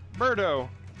 Birdo!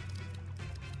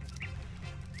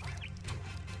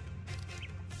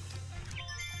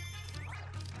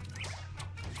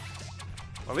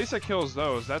 At least it kills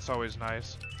those. That's always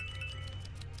nice.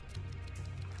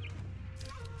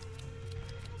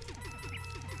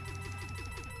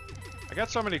 I got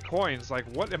so many coins. Like,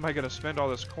 what am I going to spend all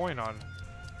this coin on?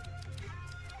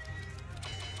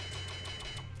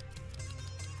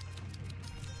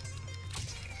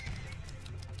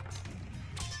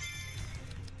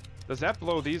 Does that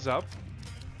blow these up?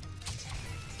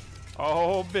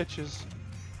 Oh, bitches.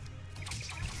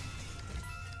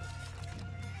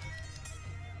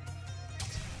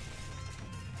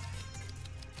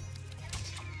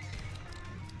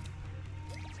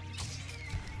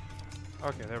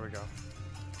 Okay, there we go.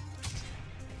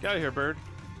 Get out of here, bird.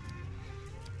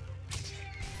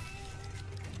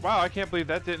 Wow, I can't believe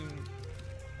that didn't...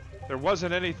 There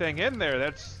wasn't anything in there.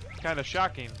 That's kind of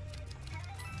shocking.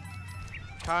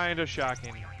 Kind of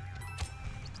shocking.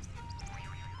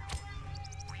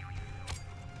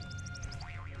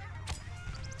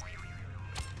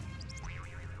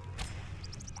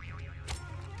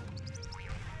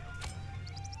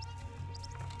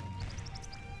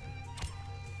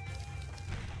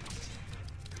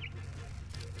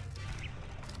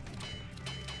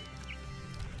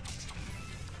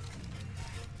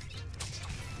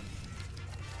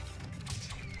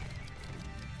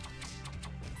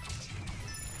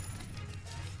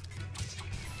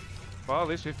 Well, at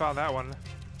least we found that one.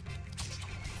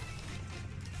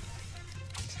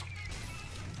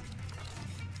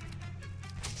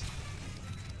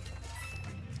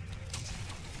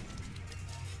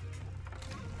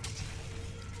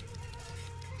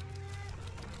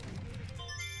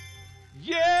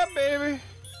 Yeah, baby!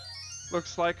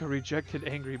 Looks like a rejected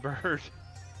angry bird.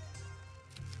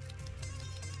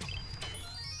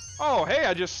 Oh, hey,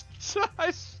 I just...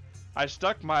 I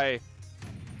stuck my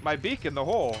beak in the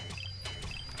hole.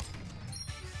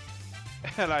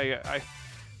 And I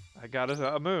got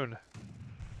a moon.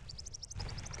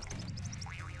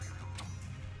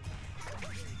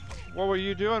 What were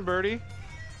you doing, birdie?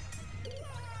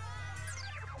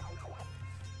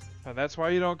 And that's why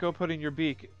you don't go putting your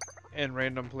beak in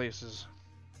random places.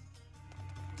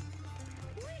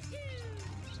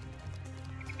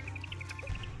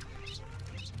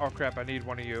 Oh crap, I need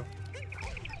one of you.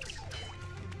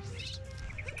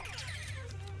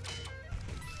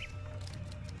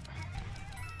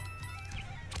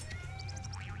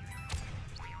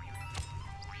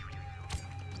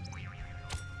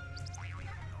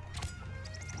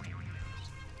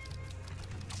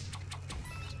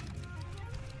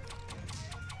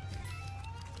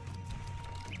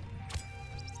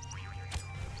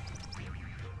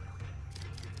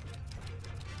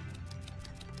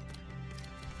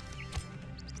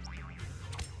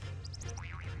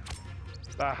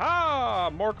 Aha!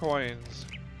 More coins.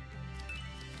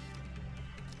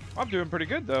 I'm doing pretty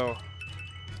good though.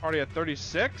 Already at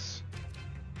 36.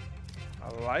 I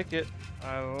like it.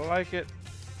 I like it.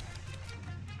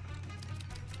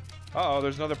 Uh-oh,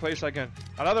 there's another place I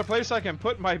can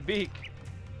put my beak.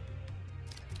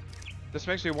 This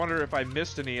makes me wonder if I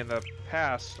missed any in the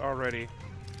past already.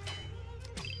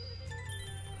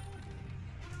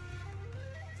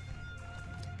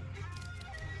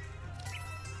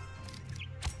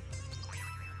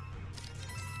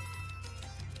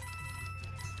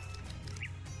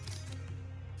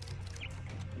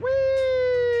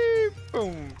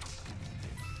 Boom.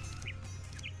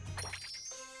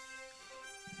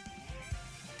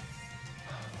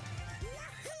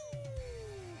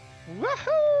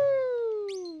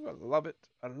 Woohoo! I love it.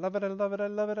 I love it. I love it. I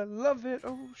love it. I love it.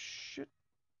 Oh shit.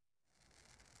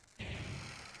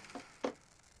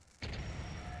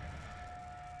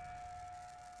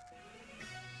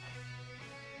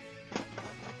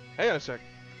 Hang on a sec.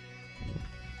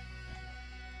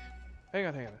 Hang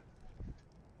on.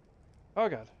 Oh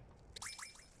god.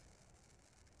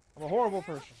 I'm a horrible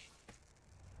person.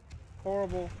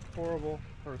 Horrible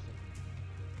person.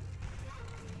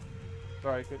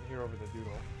 Sorry, I couldn't hear over the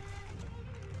doodle.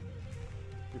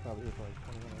 You're probably here for like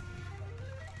 20 minutes.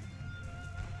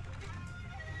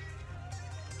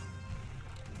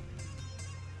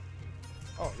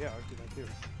 Oh yeah, I do that too.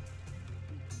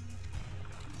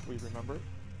 We remember?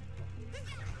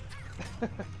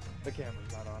 The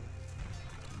camera's not on.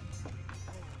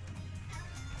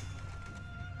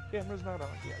 Camera's not on.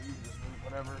 Yeah, you can just move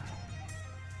whatever.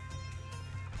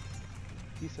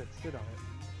 He said sit on it.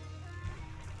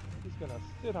 He's gonna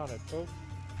sit on it, folks.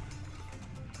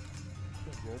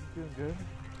 Doing good.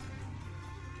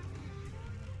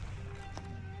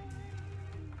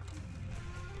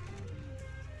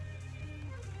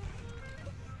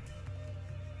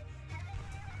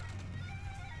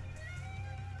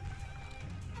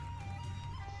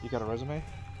 You got a resume?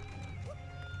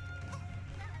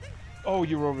 Oh,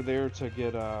 you were over there to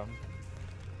get,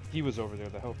 he was over there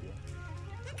to help you.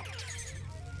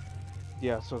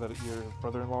 Yeah, so that your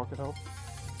brother-in-law could help?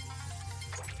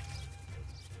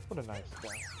 What a nice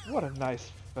guy. What a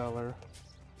nice feller.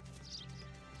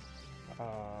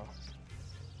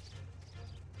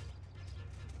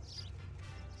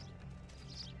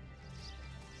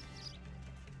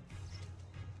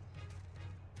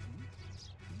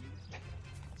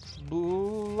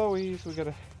 Blowies, we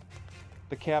got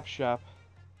the cap shop.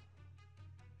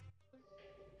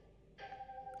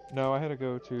 No, I had to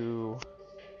go to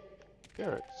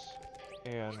Garrett's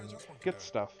and get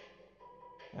stuff,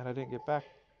 and I didn't get back,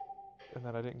 and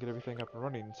then I didn't get everything up and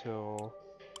running until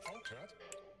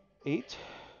 8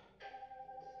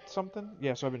 something.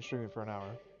 Yeah, so I've been streaming for an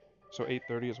hour. So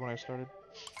 8:30 is when I started,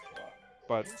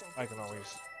 but I can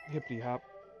always hippity hop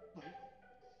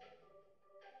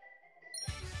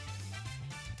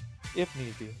if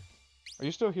need be. Are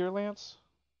you still here, Lance?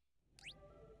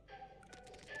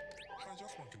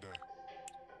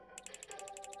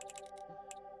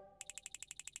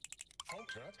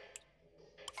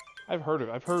 I've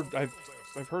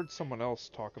heard someone else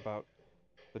talk about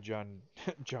the John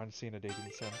Cena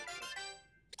dating sim.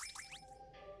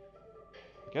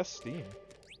 I guess Steam.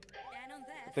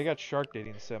 If they got Shark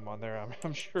dating sim on there,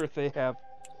 I'm sure they have.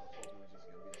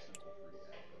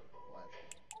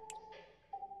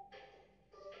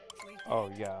 Oh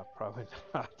yeah, probably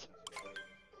not.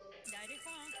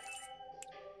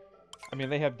 I mean,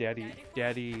 they have daddy,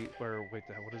 or wait,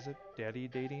 what is it? Daddy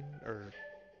dating, or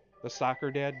the soccer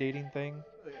dad dating thing?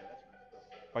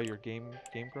 By your game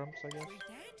grumps, I guess.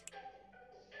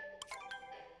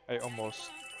 I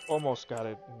almost got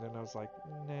it, and then I was like,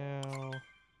 no,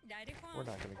 we're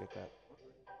not gonna get that.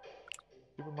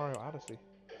 Super Mario Odyssey.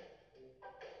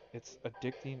 It's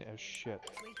addicting as shit.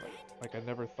 Like I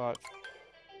never thought.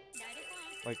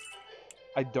 Like,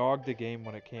 I dogged the game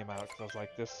when it came out because I was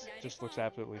like, this just looks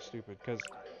absolutely stupid. Because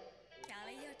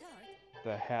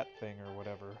the hat thing or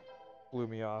whatever blew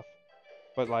me off.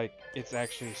 But like, it's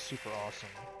actually super awesome.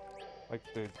 Like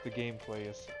the gameplay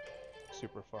is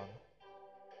super fun.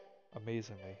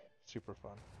 Amazingly super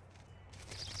fun.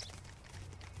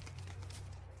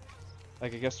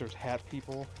 Like, I guess there's hat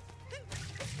people.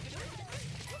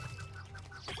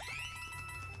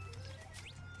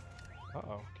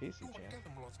 Uh-oh, Casey Chan.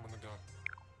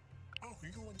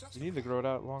 You need to grow it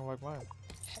out long like mine.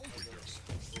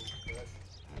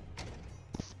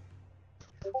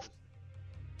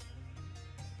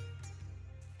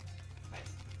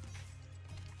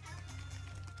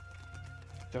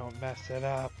 Don't mess it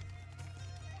up.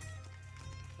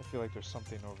 I feel like there's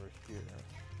something over here.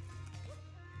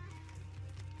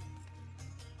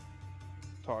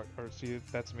 Talk, or see,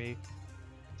 that's me.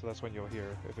 So that's when you'll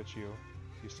hear if it's you.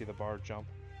 You see the bar jump.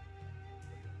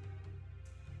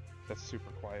 That's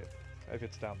super quiet if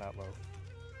it's down that low.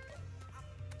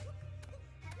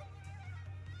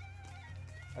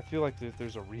 I feel like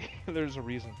there's a there's a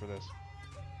reason for this.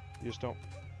 You just don't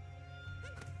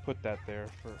put that there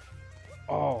for.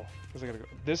 Oh, because I gotta go.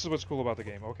 This is what's cool about the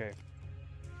game. Okay.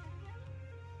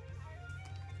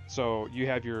 So you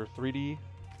have your 3D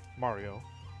Mario.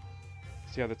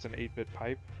 See how that's an 8-bit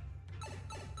pipe?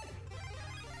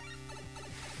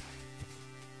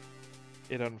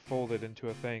 It unfolded into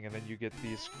a thing, and then you get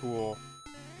these cool,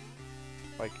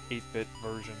 like, 8-bit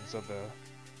versions of the...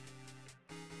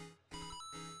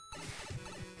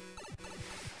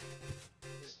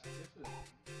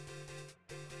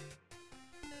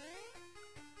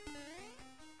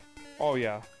 Oh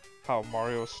yeah, how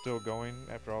Mario's still going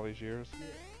after all these years.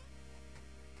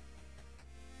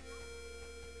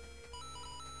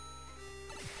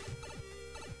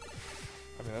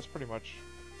 that's pretty much...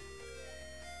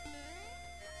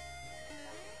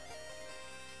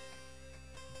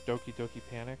 Doki Doki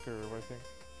Panic, or what I think.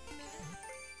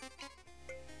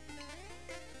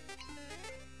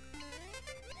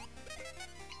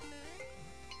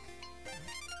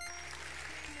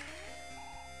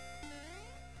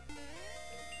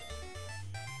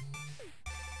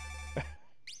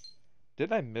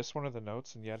 Did I miss one of the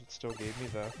notes and yet it still gave me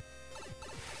the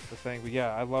thing? But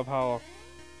yeah, I love how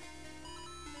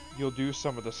you'll do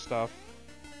some of the stuff.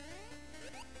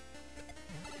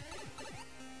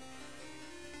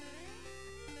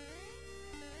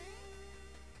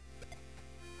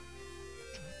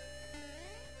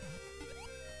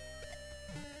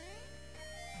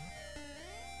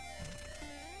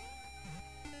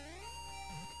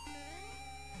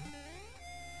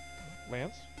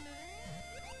 Lance?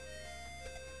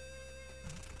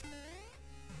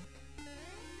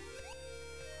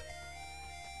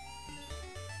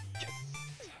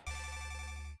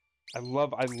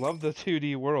 I love the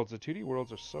 2D worlds. The 2D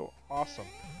worlds are so awesome.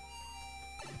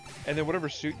 And then whatever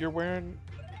suit you're wearing,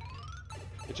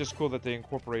 it's just cool that they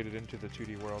incorporate it into the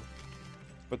 2D world.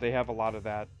 But they have a lot of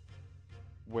that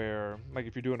where, like,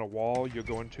 if you're doing a wall, you'll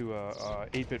go into a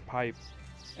 8-bit pipe,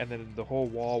 and then the whole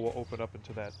wall will open up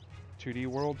into that 2D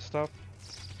world stuff.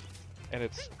 And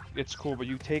it's cool, but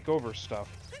you take over stuff.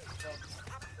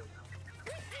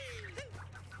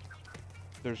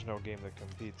 There's no game that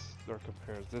competes or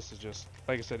compares. This is just,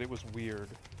 like I said, it was weird.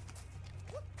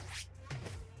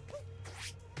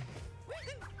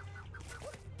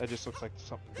 That just looks like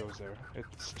something goes there.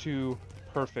 It's too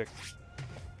perfect.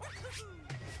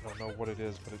 I don't know what it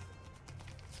is, but it...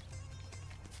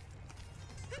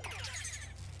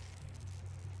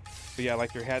 But yeah,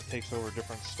 like your hat takes over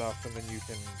different stuff, and then you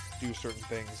can do certain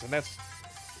things, and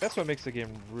that's what makes the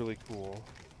game really cool.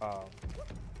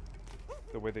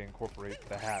 The way they incorporate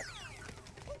the hat,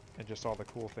 and just all the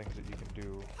cool things that you can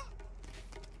do.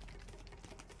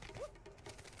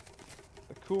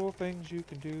 The cool things you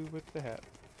can do with the hat.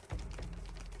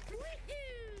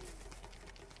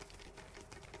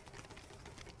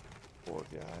 Poor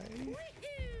guy.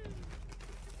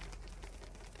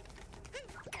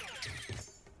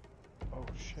 Oh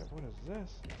shit, what is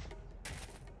this?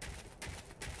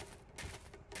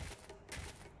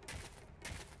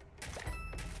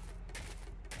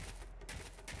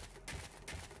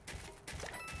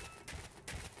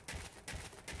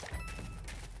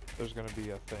 There's gonna be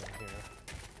a thing here.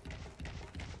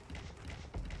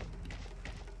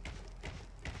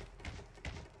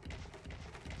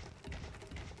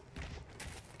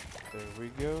 There we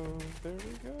go, there we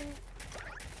go.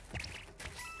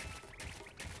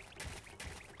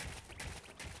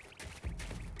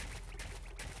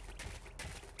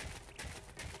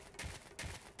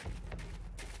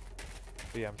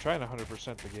 But yeah, I'm trying to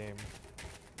 100% the game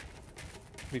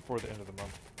before the end of the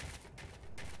month.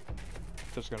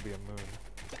 There's gonna be a moon.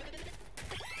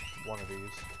 One of these.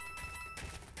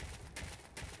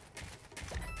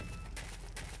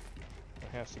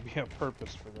 There has to be a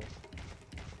purpose for this.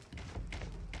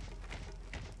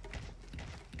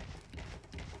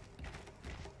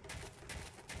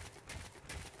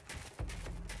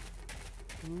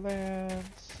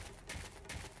 Lance.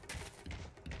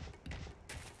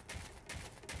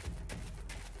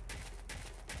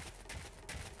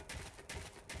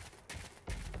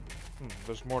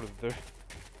 There's more to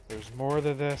there's more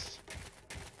to this.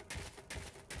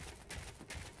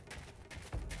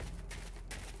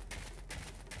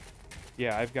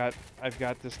 Yeah, I've got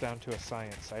this down to a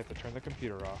science. I have to turn the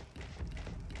computer off,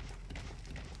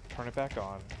 turn it back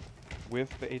on with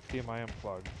the HDMI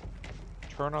unplugged,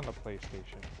 turn on the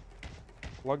PlayStation,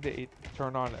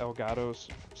 turn on Elgato's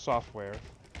software,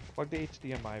 plug the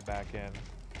HDMI back in,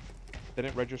 then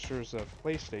it registers a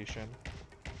PlayStation,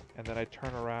 and then I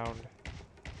turn around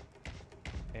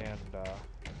and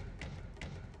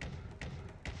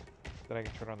then I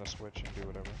can turn on the Switch and do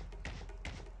whatever.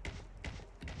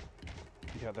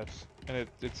 Yeah, and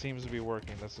it seems to be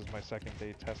working. This is my second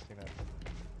day testing it.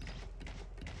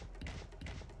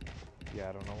 Yeah,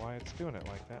 I don't know why it's doing it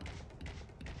like that.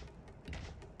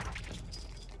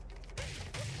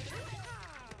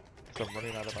 So I'm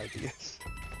running out of ideas.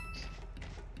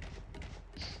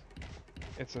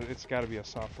 It's got to be a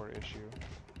software issue.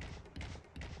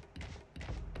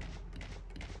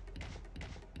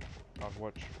 On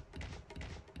which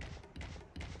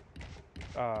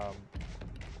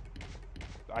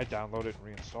I download it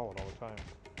and reinstall it all the time.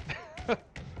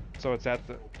 So it's at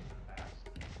the...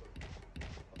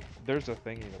 There's a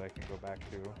thingy that I can go back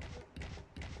to.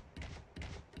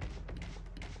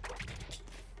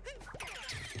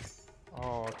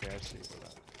 Oh, okay, I see what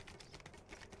that.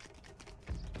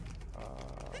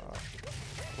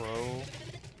 Pro.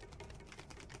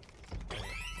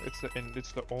 It's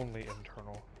the only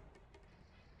internal.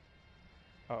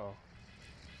 Uh-oh.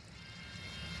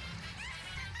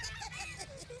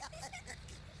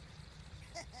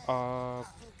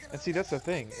 And see, that's the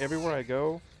thing. Everywhere I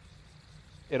go,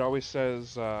 it always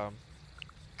says,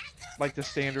 like the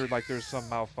standard, like there's some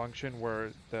malfunction where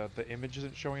the image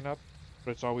isn't showing up,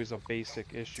 but it's always a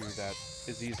basic issue that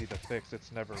is easy to fix.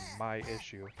 It's never my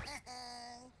issue.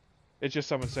 It's just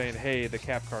someone saying, hey, the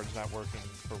cap card's not working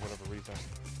for whatever reason.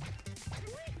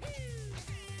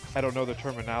 I don't know the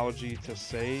terminology to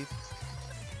say.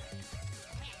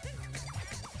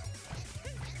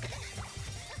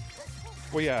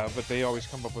 Well, yeah, but they always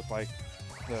come up with, like,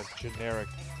 the generic,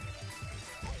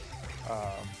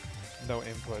 no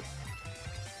input.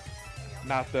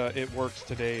 Not the, it works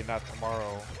today, not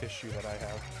tomorrow issue that I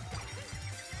have.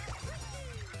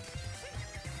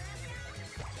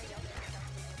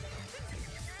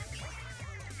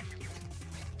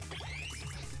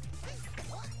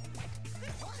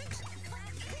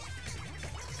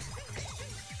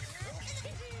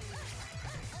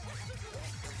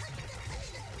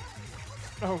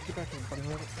 Oh, get back in the fucking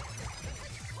rabbit.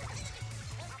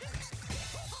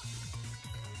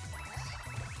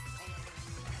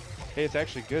 Hey, it's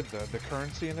actually good. The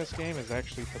currency in this game is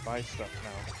actually to buy stuff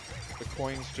now. The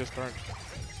coins just aren't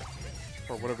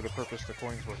for whatever the purpose the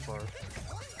coins were for.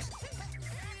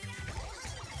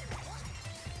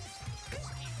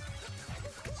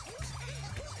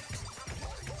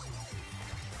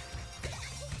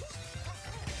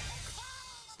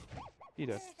 He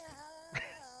does.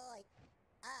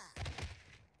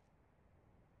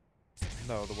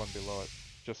 No, the one below it.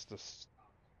 Just this.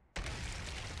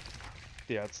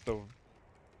 Yeah, it's the...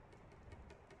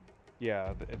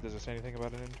 Yeah, does it say anything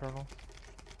about an internal?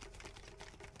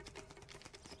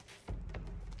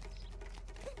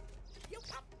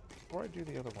 Before I do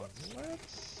the other one,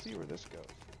 let's see where this goes.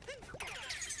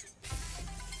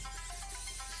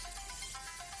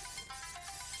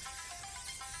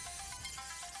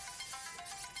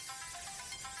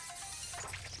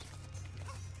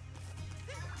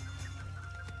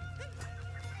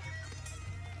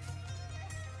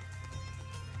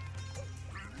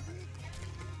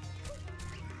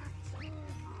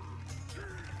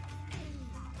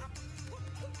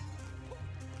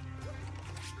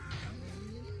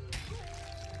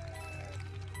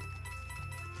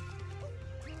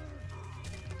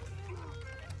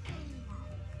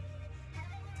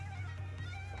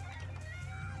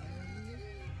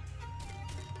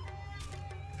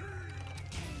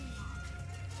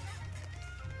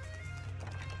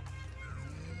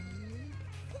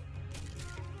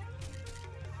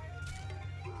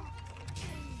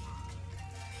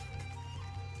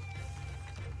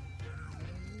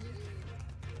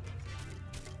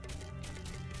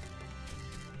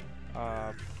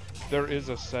 There is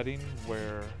a setting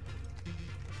where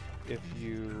if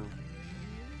you...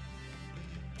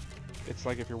 It's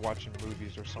like if you're watching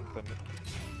movies or something,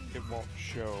 it won't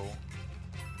show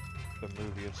the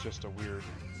movie, it's just a weird...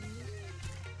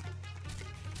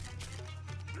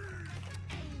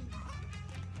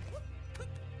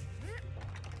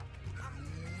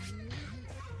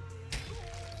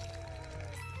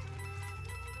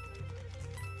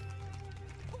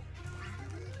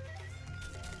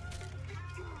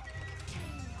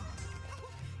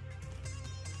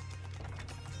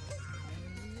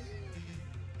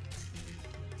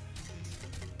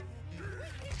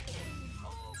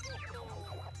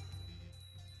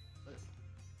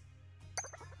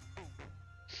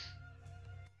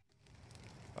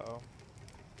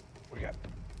 What do we got?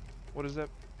 What is that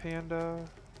panda?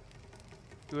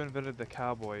 Who invented the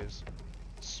cowboys?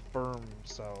 Sperm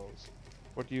cells.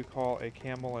 What do you call a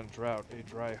camel in drought? A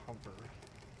dry humper.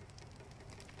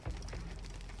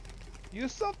 You're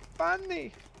so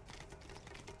funny!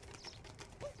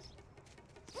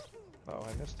 Oh,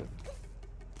 I missed it.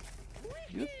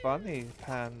 You funny,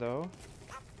 Pando.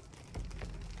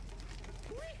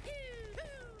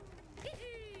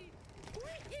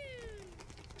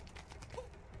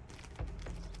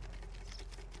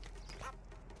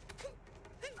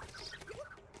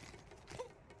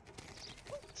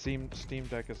 Steam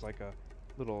Deck is like a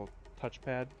little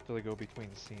touchpad to go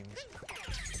between scenes,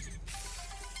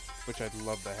 which I'd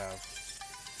love to have.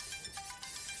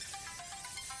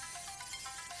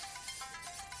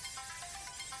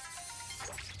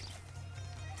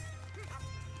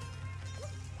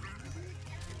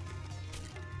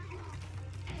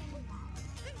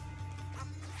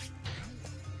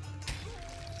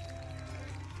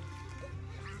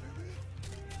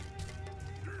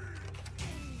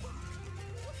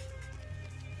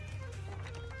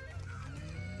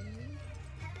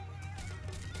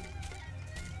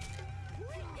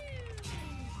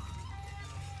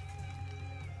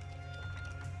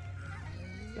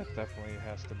 That definitely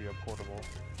has to be a portable.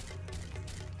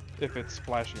 If it's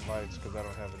flashing lights, because I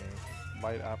don't have any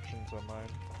light options on mine.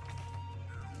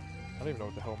 I don't even know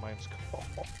what the hell mine's called.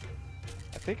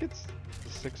 I think it's the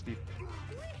 60,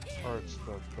 or it's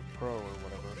the Pro or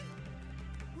whatever.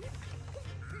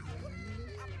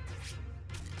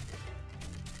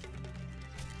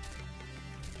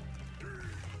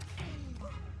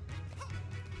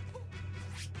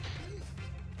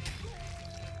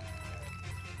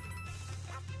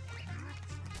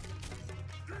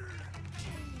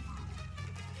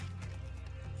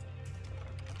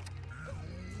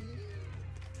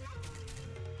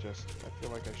 I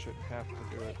feel like I shouldn't have to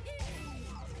do it.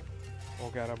 Oh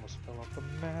god, I almost fell off the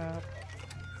map.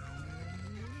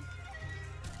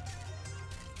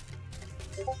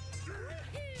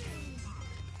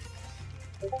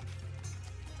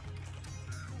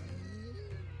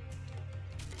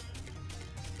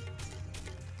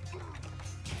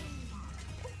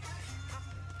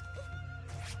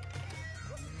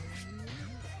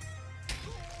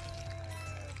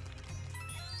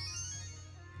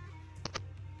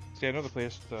 See, I know the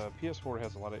PS4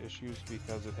 has a lot of issues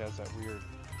because it has that weird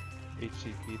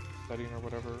HCP setting or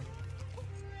whatever.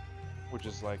 Which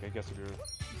is like, I guess if you're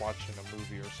watching a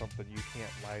movie or something, you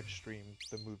can't live stream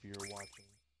the movie you're watching.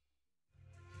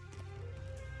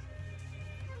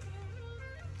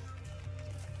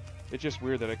 It's just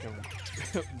weird that it can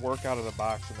work out of the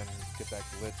box and then get that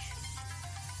glitch.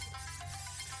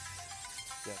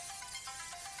 Yeah.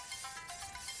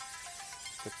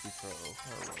 60 Pro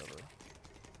or whatever.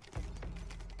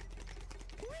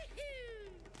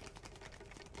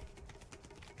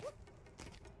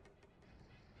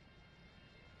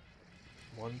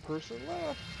 One person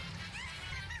left.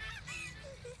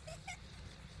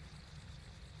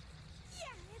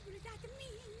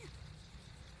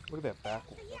 Look at that back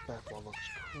wall. That back wall looks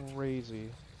crazy.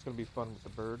 It's gonna be fun with the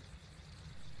bird.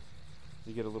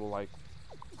 You get a little like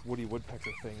Woody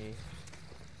Woodpecker thingy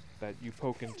that you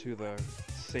poke into the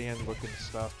sand looking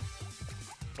stuff.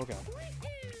 Oh god.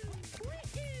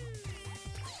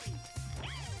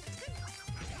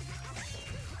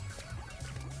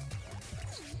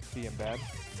 Being bad.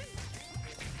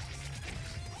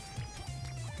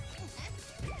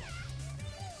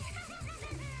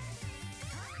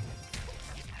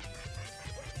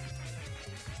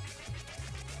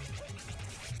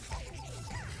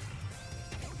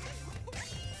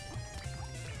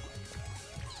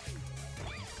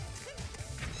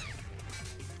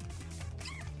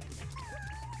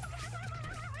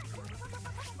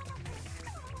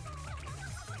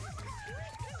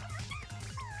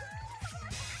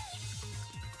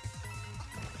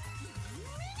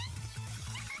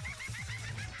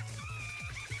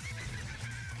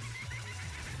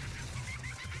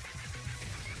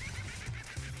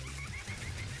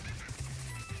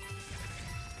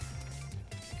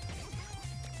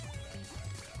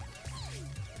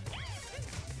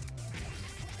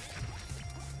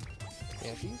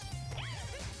 Panties?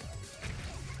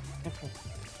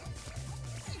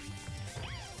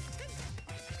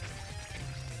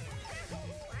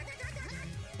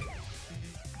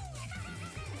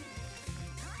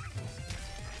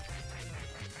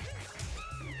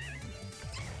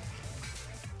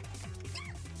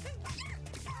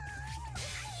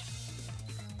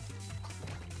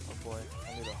 Oh boy,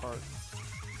 I need a heart.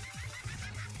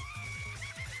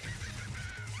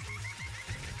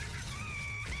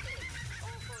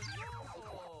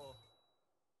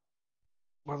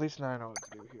 Well, at least now I know what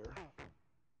to do here.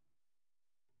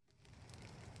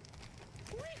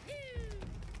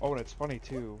 Oh, and it's funny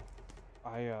too.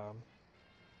 I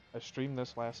streamed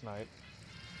this last night,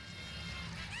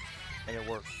 and it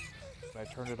worked. And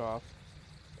I turned it off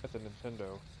at the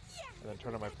Nintendo, and then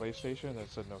turned on my PlayStation, and it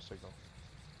said no signal.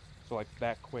 So like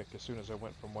that quick, as soon as I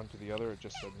went from one to the other, it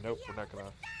just said nope, we're not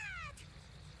gonna.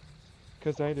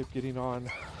 Because I ended up getting on.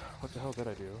 What the hell did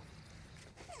I do?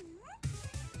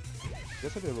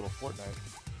 Guess I did a little Fortnite,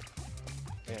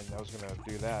 and I was gonna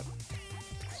do that.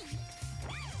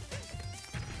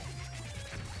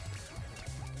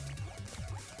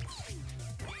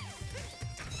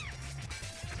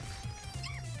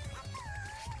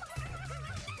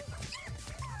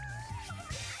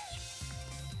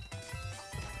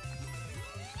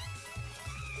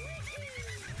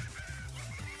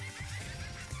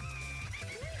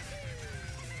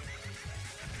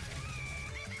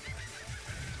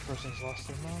 Person's lost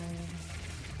their mind.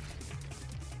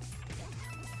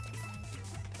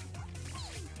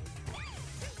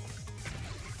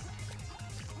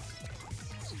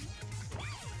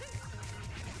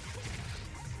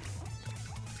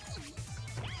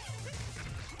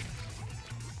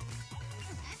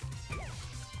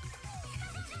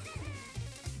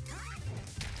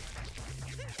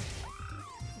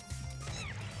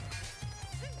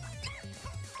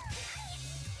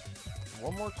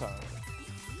 one more time.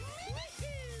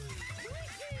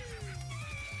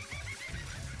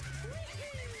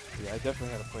 Yeah, I definitely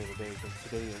had to play today because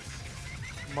today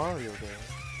is Mario Day.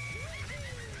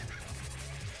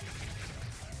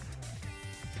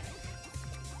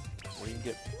 Where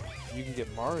you can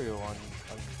get Mario on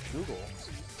Google.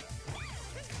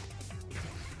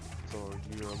 So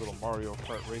you're a little Mario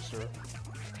Kart racer.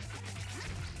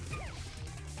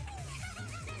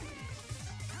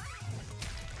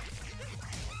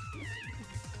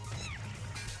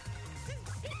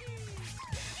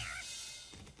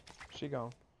 She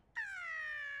gone.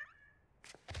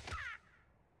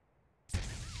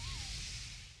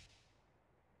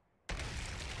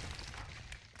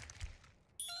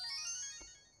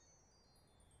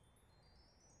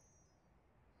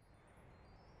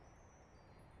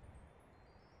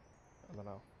 I don't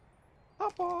know.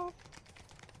 Hop off!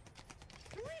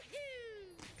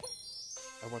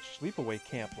 I watched Sleepaway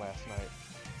Camp last night.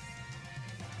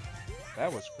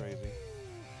 That was crazy.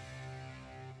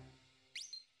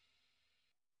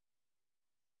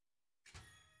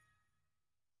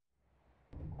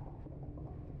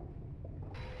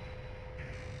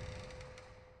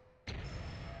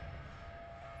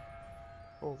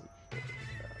 Holy shit.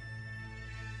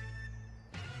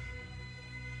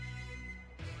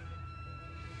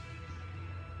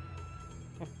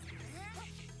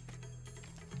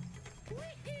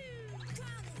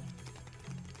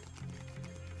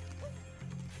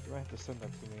 You might have to send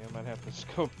that to me. I might have to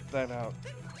scope that out.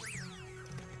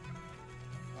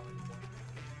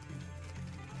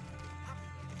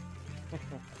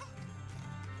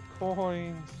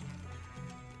 Coins.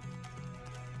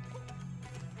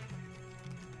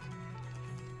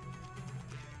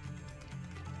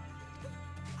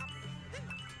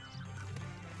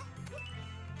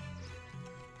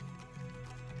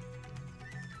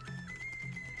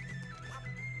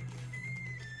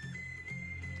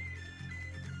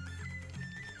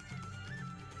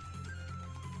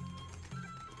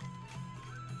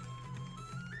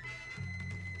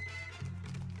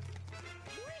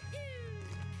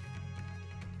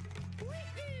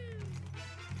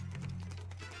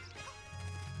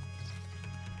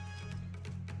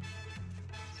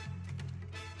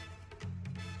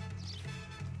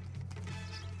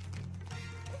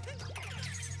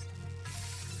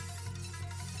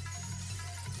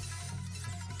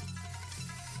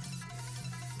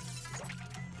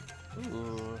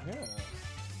 Ooh, yeah.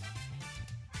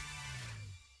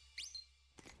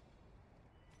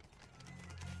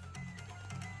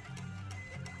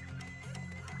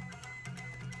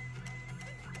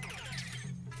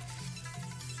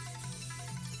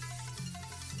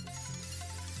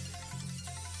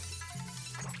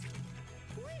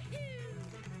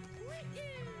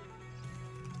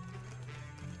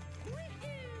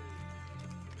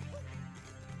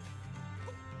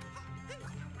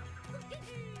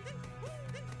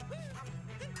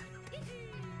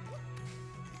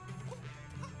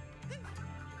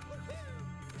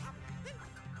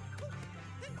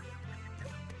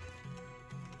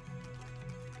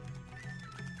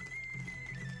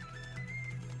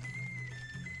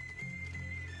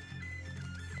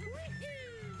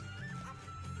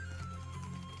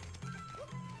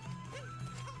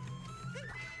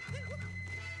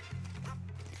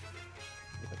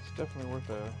 It's definitely worth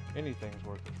anything's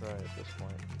worth a try at this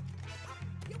point.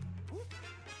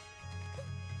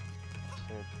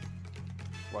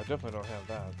 Well, I definitely don't have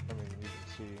that. I mean, you can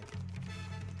see.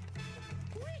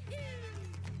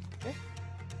 Yeah.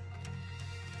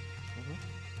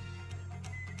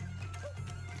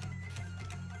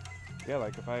 Yeah,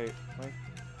 like if I yeah,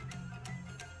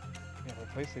 my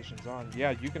PlayStation's on.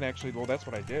 Yeah, you can actually. Well, that's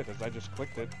what I did. Is I just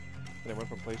clicked it, and it went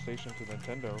from PlayStation to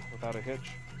Nintendo without a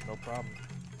hitch, no problem.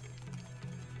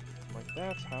 I'm like,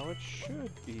 that's how it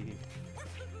should be.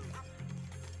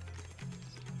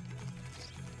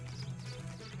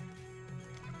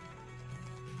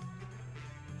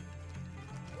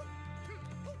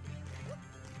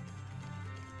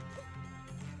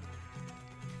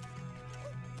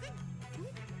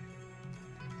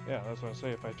 Yeah, that's what I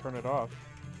say. If I turn it off,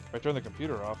 if I turn the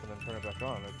computer off and then turn it back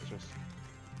on, it's just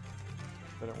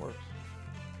then it works.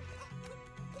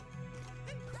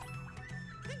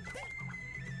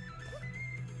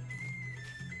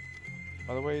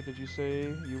 By the way, did you say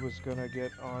you was gonna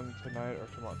get on tonight or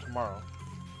tomorrow?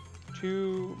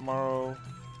 Tomorrow.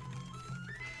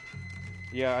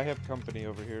 Yeah, I have company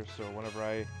over here, so whenever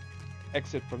I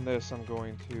exit from this, I'm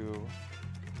going to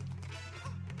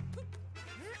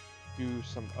do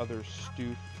some other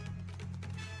stoof.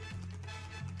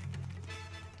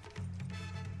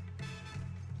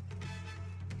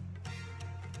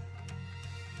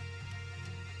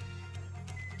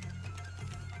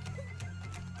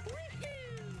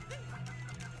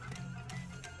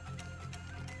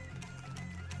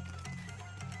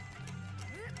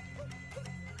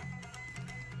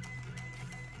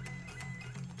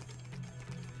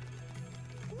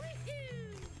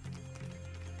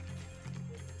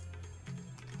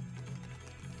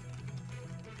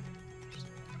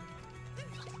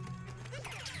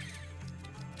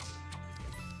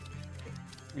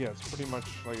 Yeah, it's pretty much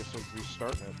like I said,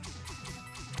 restarting it.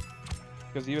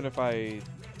 Because even if I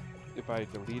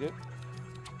delete it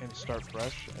and start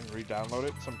fresh and re-download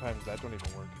it, sometimes that don't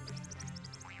even work.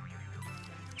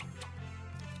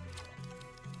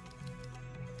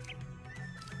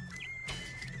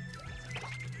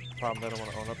 Problem that I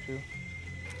want to own up to.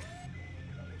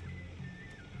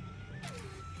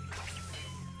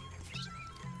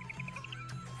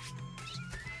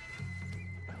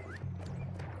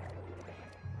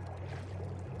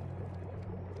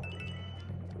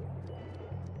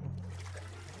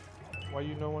 Why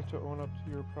you don't want to own up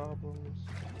to your problems?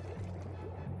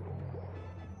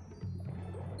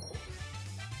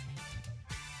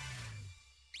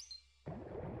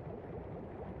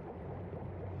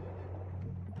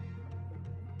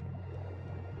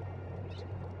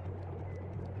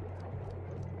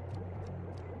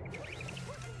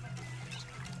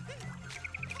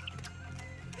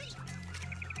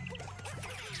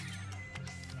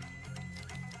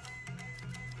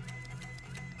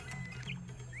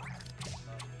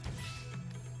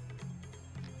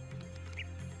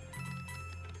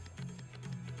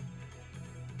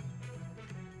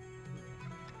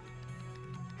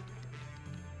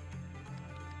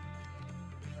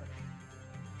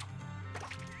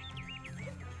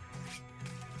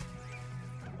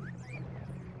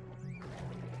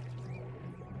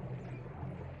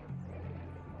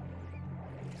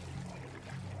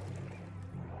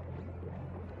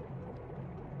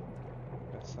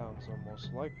 Sounds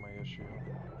almost like my issue.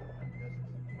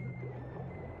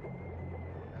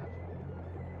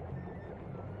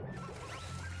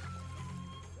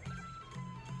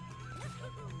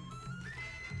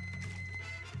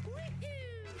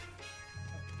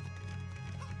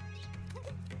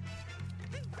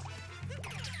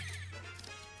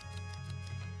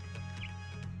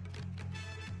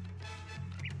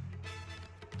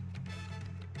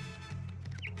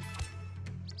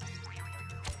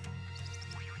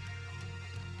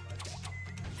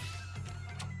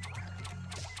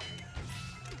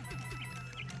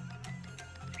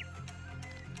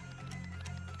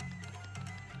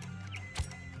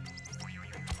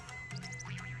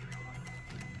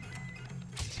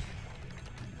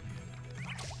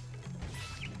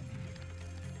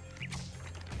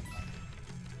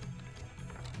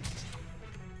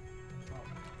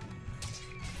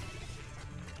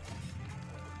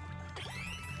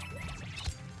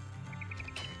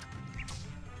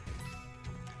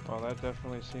 Well, that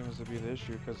definitely seems to be the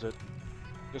issue, because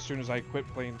as soon as I quit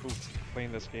playing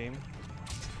this game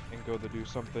and go to do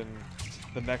something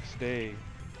the next day,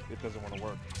 it doesn't want to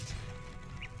work.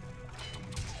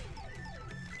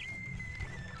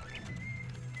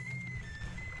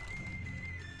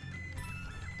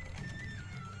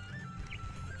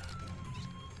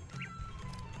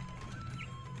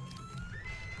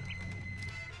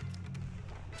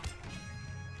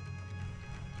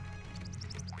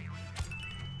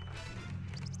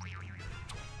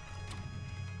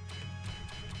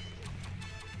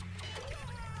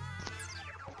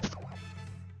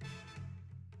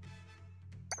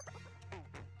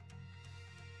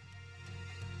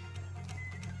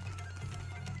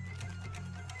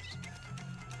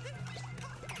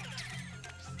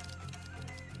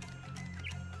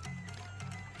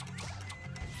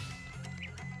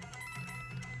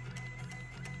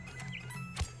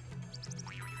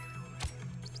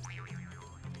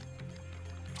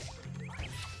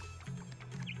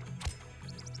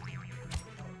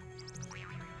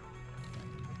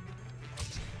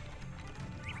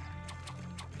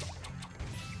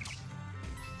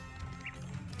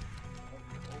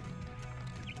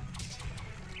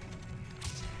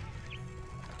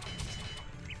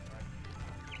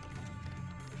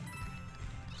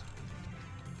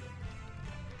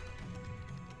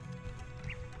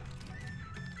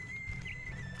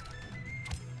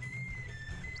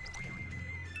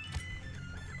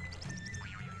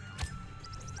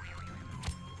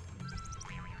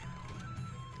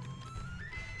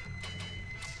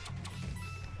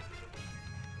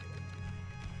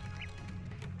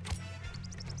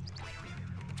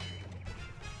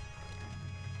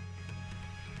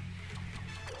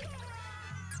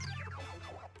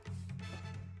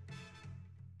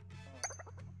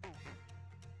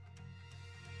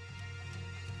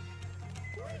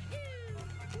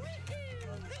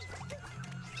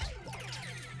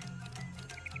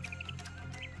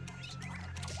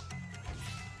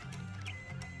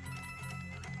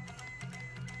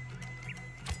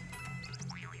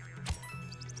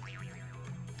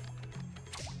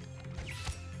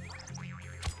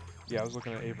 Yeah, I was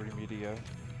looking at Avery Media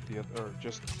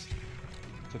just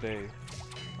today.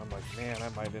 I'm like, man, I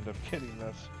might end up getting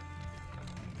this.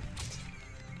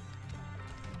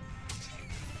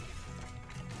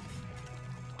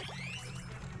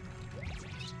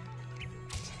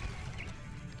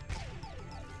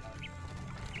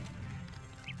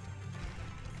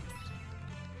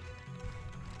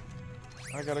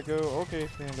 I gotta go. Okay,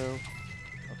 Fando.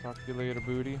 I'll talk to you later,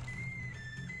 booty.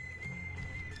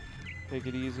 Take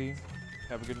it easy.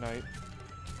 Have a good night.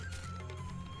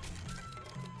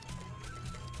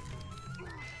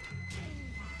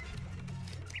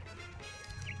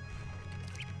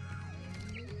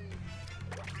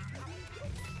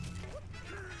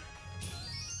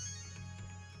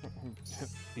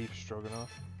 Beef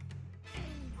stroganoff.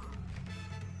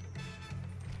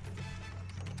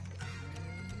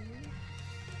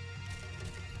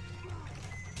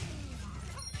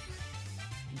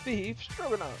 Beef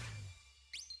stroganoff.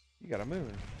 You got a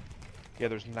moon. Yeah,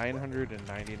 there's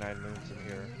 999 moons in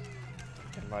here.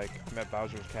 And like, I'm at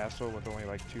Bowser's Castle with only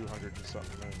like 200 and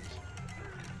something moons.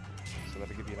 So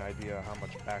that'll give you an idea of how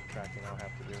much backtracking I'll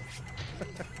have to do.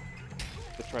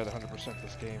 To try the 100%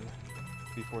 this game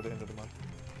before the end of the month.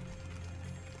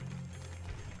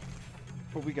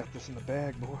 But we got this in the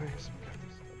bag, boys. We got this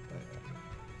in the bag.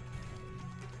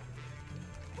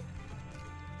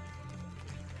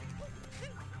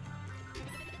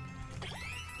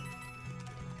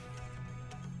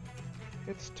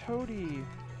 It's Toady!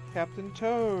 Captain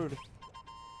Toad!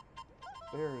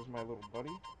 There's my little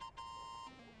buddy.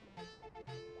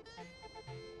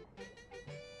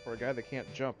 For a guy that can't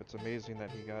jump, it's amazing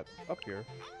that he got up here.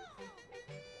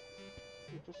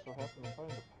 He just so happened to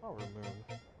find a power moon.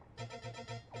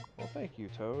 Well, thank you,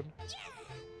 Toad.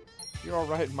 You're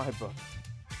alright in my book.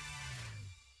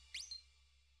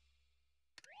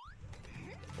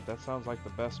 But that sounds like the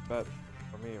best bet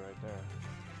for me right there.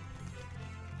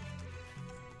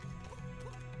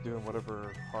 Doing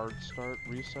whatever hard start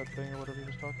reset thing or whatever he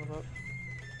was talking about.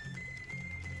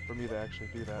 For me to actually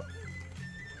do that.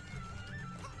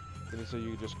 Did he say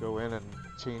you just go in and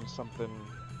change something?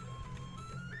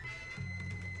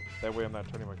 That way I'm not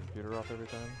turning my computer off every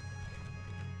time?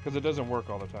 Because it doesn't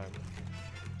work all the time.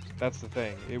 That's the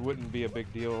thing. It wouldn't be a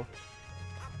big deal,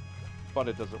 but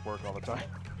it doesn't work all the time.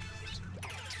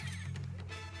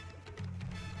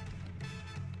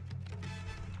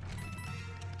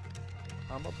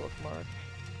 I'm a bookmark.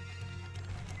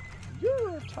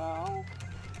 You're a towel.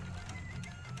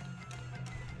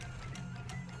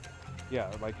 Yeah,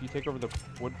 like you take over the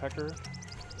woodpecker,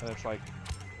 and it's like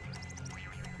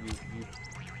you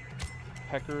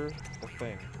pecker the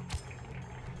thing.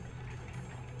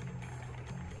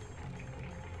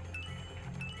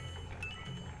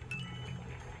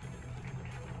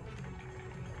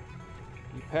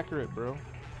 You pecker it, bro.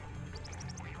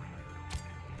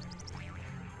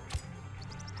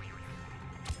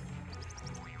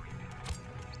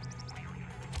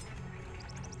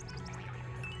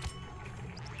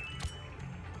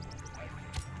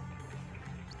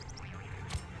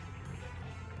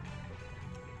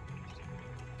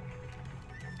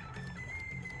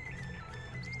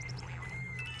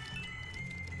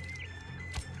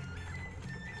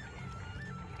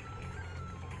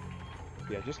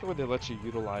 Yeah, just the way they let you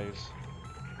utilize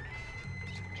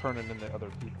turning into other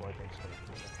people, I think so.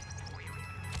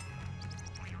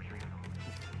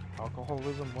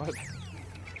 Alcoholism, what?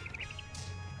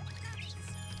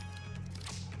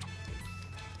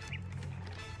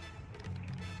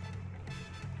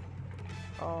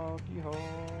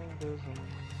 Alcoholism.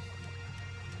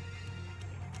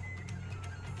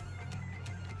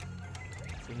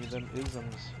 Give me them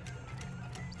isms.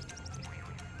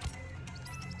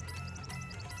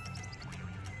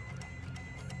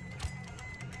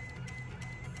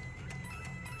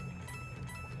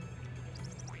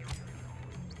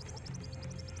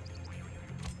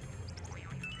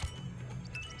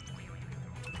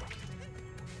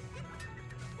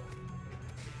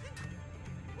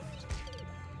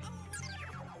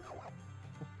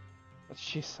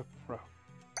 She's a pro.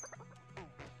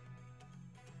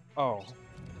 Oh.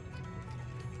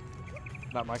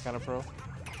 Not my kind of pro?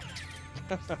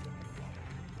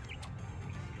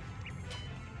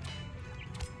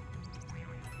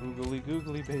 Googly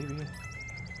googly, baby.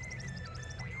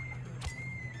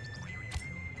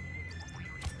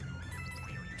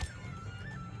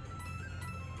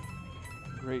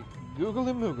 Great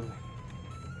googly moogly.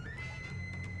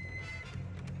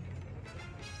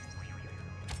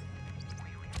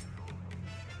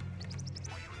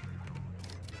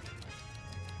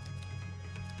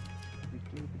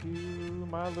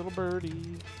 My little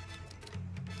birdie.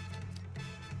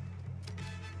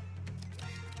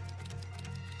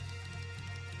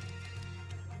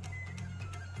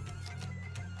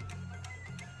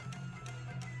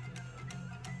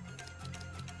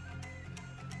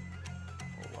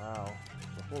 Oh wow,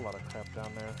 there's a whole lot of crap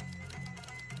down there.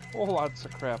 Whole lots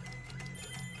of crap.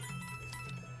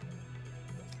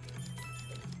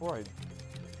 Before I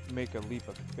make a leap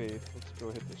of faith. Let's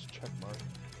go hit this check mark.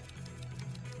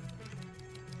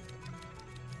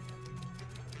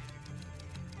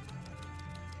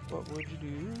 What would you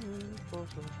do for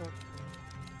some truck?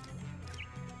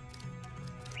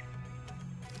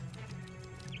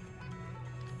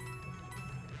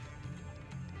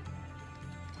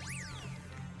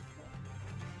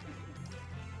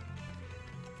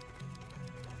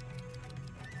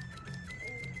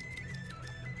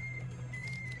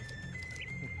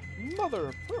 Mother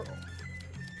of pearl.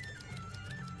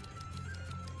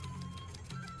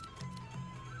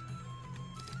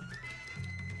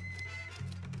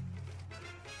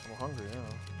 I'm hungry now.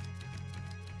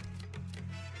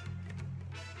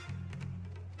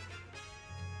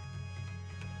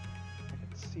 I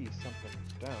can see something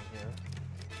down here.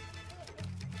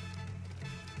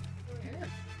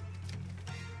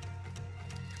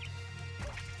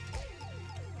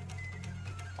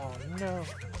 Oh no.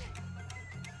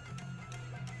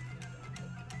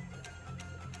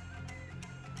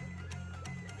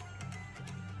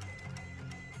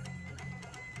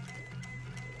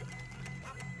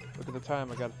 Look at the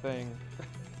time, I got a thing.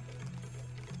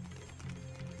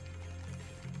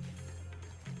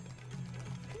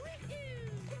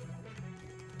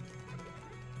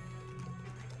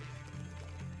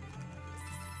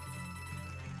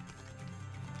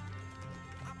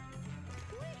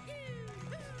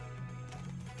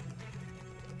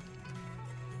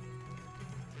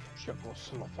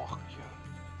 Czechoslovakia.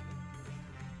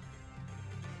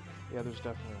 Yeah, there's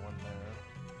definitely one there.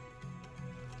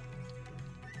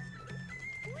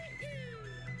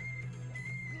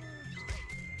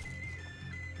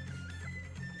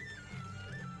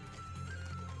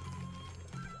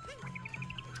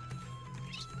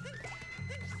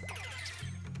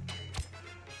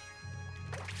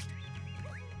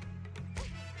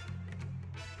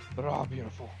 They're all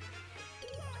beautiful.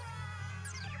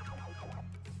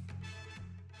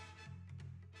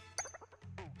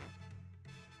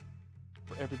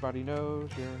 For everybody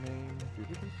knows your name.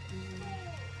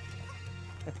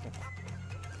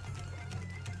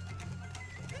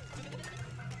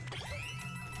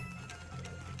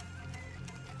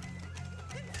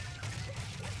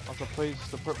 Also, a place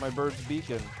to put my bird's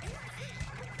beacon.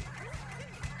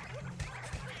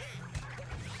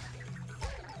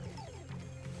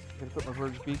 Gotta put my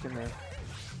bird's beacon there.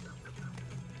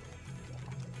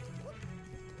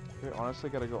 Okay, honestly,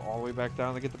 gotta go all the way back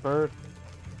down to get the bird.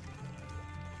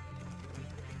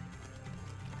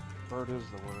 Bird is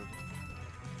the word.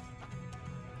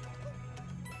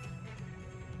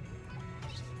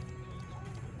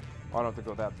 Oh, I don't have to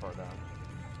go that far down.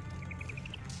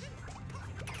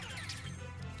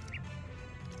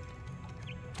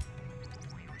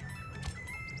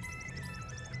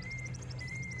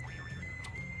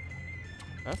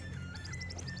 Huh?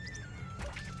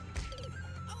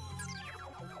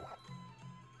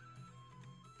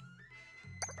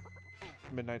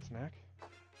 Midnight snack?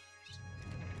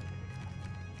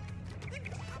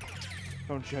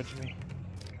 Don't judge me.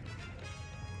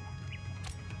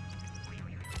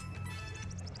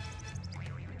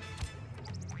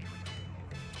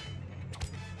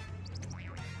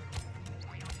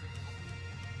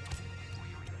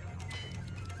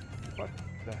 What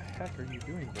the heck are you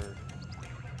doing, bird?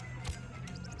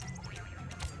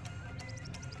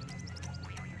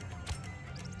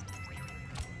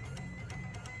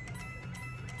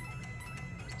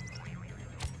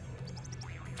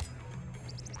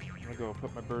 I'm gonna go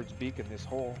put my bird's beak in this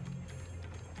hole.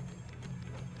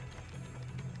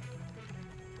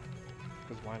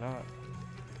 Because why not?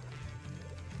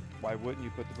 Why wouldn't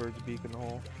you put the bird's beak in the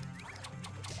hole?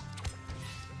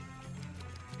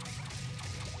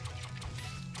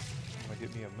 I'm gonna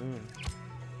get me a moon.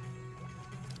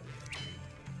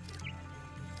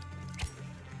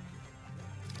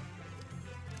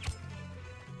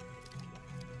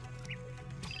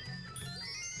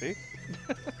 See?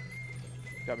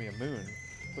 Got me a moon.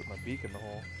 Put my beak in the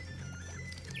hole.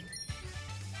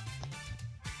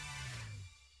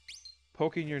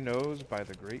 Poking your nose by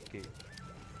the great gate.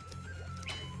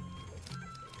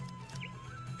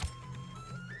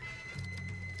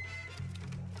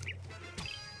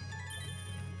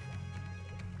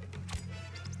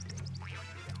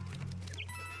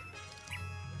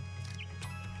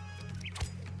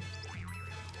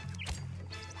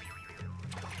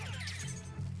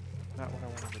 Not what I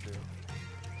wanted to do.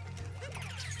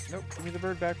 Nope, give me the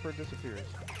bird back before it disappears.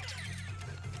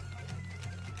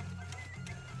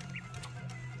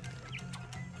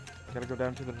 I gotta go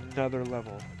down to the nether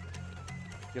level.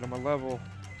 Get on my level.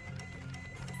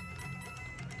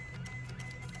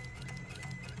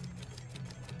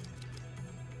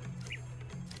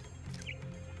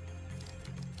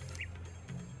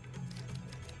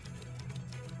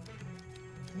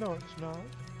 No, it's not.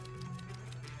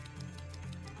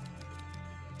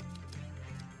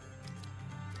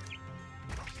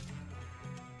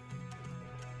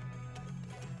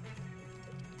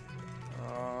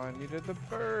 Oh, I needed the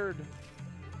bird.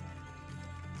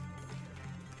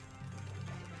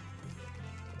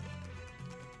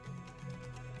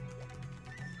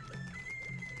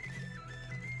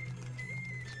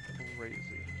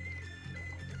 Crazy.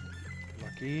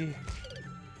 Lucky.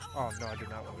 Oh no, I did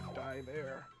not want to die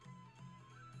there.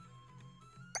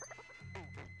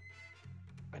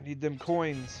 I need them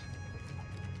coins.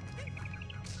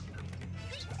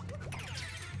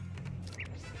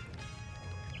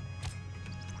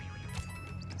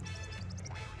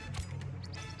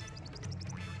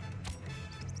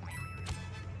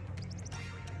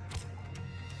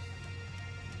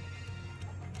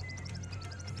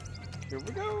 Here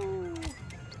we go.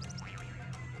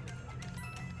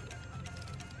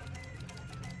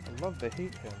 I love the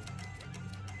hate pin.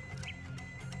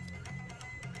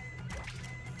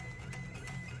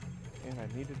 And I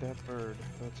needed that bird.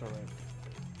 That's alright.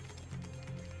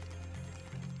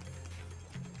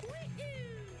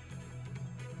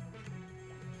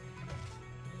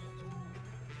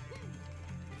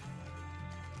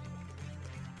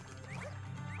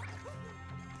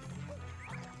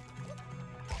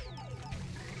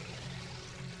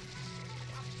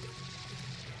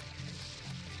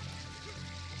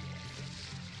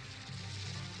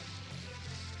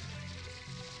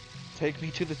 Take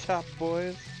me to the top,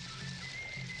 boys.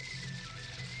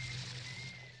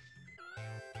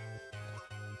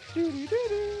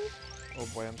 Doo-doo-doo-doo. Oh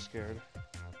boy, I'm scared.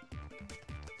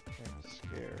 I'm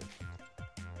scared.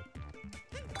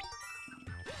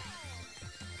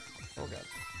 Oh god.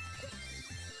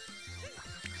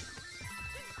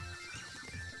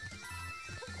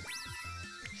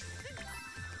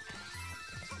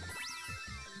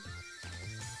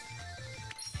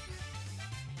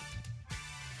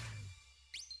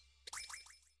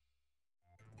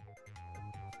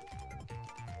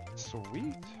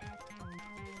 Sweet.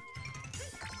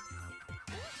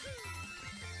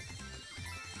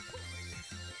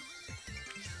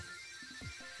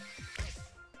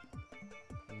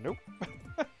 Nope.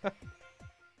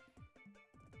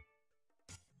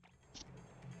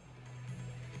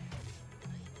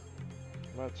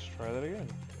 Let's try that again.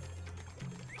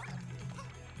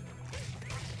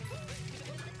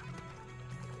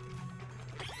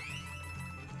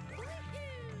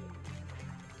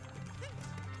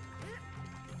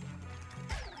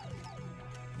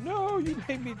 No, you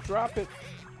made me drop it.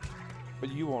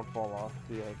 But you won't fall off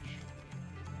the edge.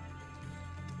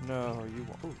 No, you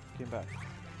won't. Ooh, came back.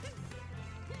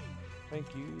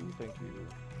 Thank you, thank you.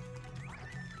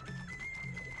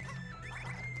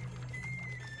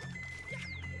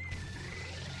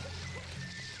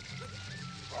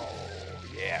 Oh,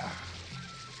 yeah.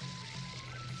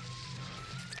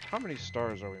 How many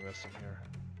stars are we missing here?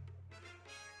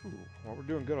 Ooh, well, we're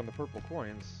doing good on the purple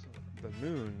coins. The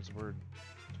moons were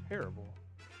terrible.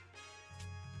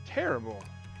 Terrible.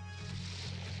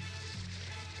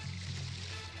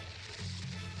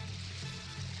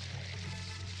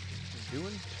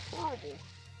 Doing terrible.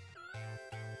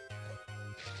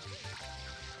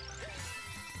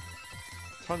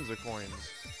 Tons of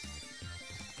coins.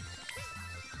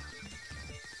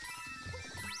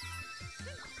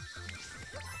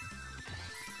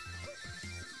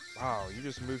 Wow, you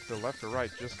just moved to the left or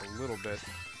right just a little bit.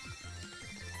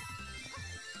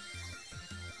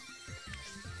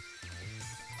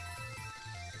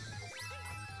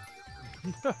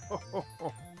 No.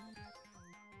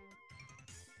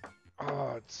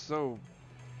 Oh, it's so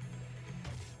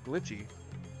glitchy.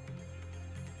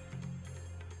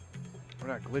 Or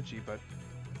not glitchy, but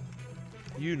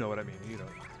you know what I mean, you know.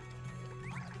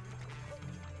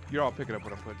 You're all picking up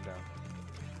what I'm putting down.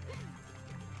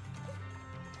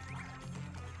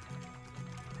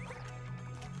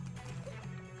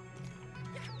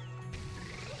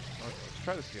 Okay, let's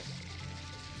try this again.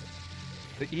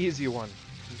 The easy one.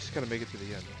 You just gotta make it to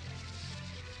the end.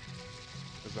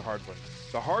 Is the hard one.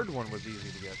 The hard one was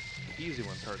easy to get. The easy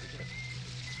one's hard to get.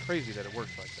 It's crazy that it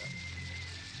works like that.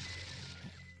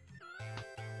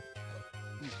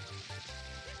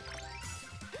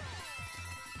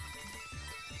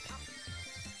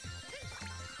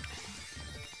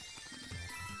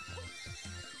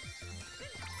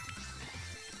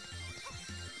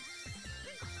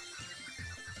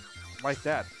 Like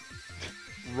that.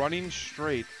 Running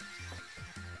straight.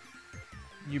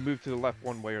 You move to the left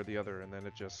one way or the other, and then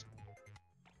it just...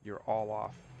 You're all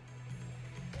off.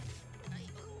 You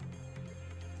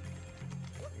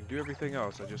can do everything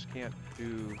else, I just can't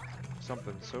do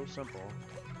something so simple.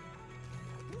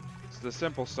 the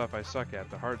simple stuff I suck at.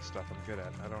 The hard stuff I'm good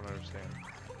at. I don't understand.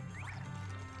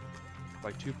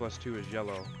 Like 2 plus 2 is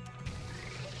yellow.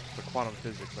 For quantum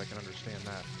physics, I can understand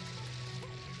that.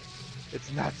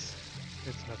 It's nuts.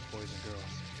 It's nuts, boys and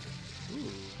girls.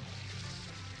 Ooh.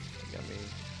 Yummy.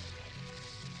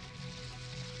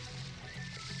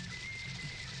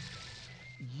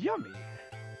 Yummy!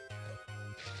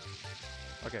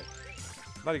 Okay.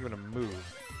 Not even gonna move.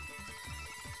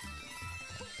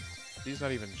 He's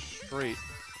not even straight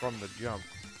from the jump.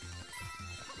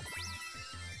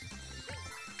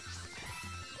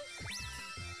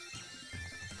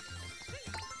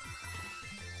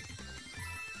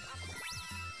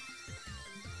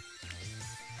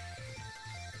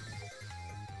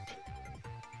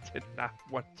 Did not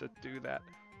want to do that.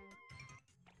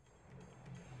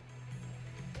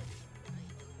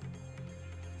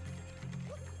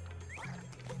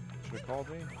 Should have called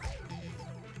me.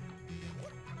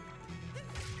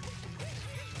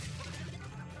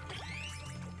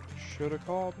 Should have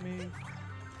called me.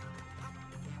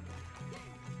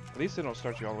 At least they don't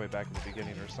start you all the way back in the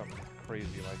beginning or something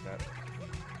crazy like that.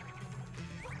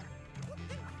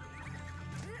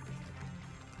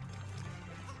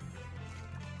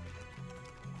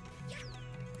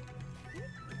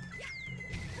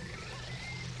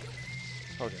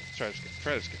 Okay, let's try this again.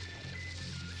 Try this again.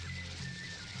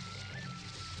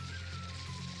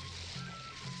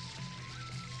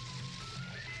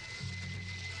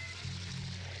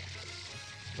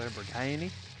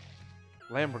 Lamborghini?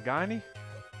 Lamborghini?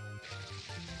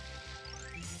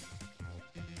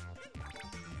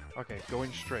 Okay,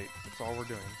 going straight. That's all we're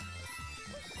doing.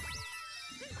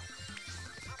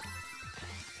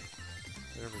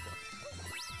 There we go.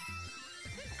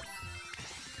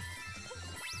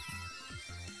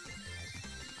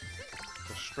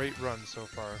 It's a straight run so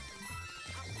far.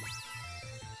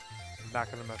 I'm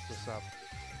not gonna mess this up.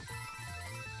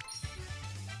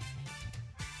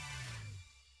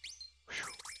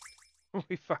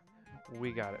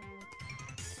 We got it.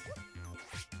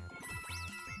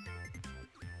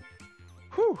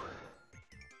 Whew.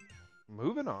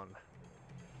 Moving on.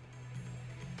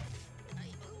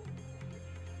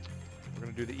 We're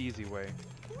gonna do the easy way.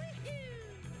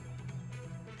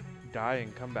 Die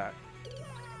and come back.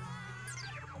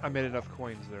 I made enough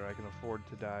coins there, I can afford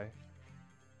to die.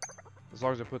 As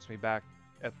long as it puts me back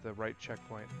at the right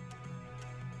checkpoint.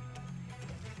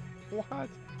 What?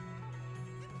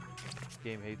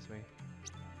 Game hates me.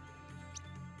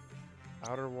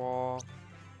 Outer wall.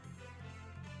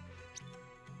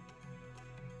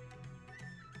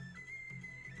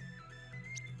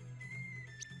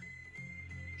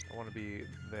 I want to be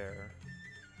there.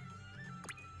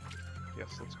 Yes,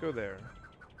 let's go there.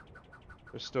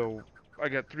 There's still... I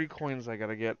got 3 coins I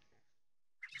gotta get.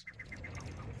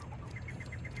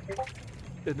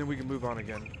 And then we can move on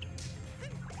again.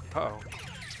 Uh-oh.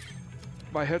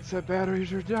 My headset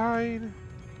batteries are dying!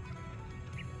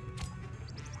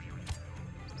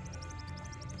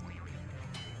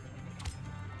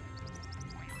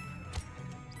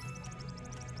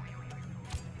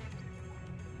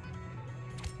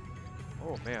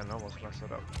 Oh man, I almost messed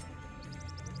it up.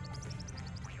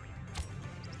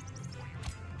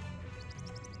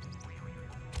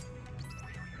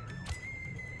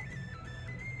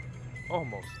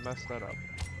 Almost messed that up.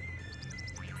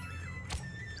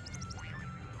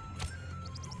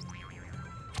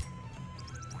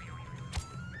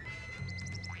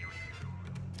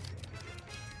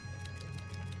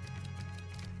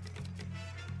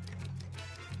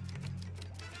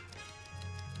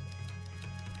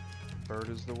 Bird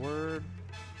is the word.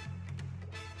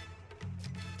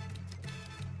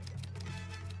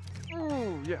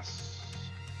 Ooh, yes.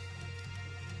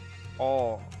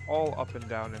 All up and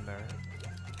down in there.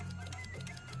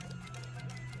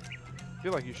 I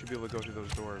feel like you should be able to go through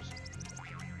those doors.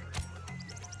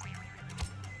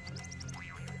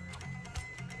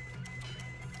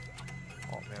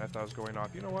 Oh man, I thought I was going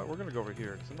off. You know what? We're gonna go over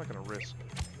here because I'm not gonna risk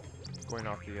going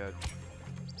off the edge.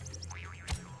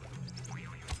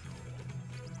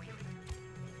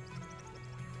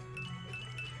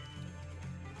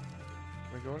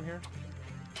 Go in here?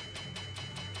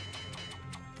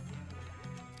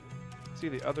 See,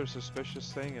 the other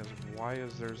suspicious thing is why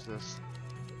is there's this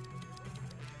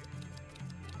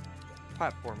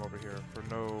platform over here for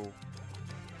no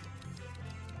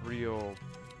real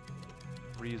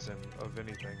reason of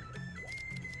anything.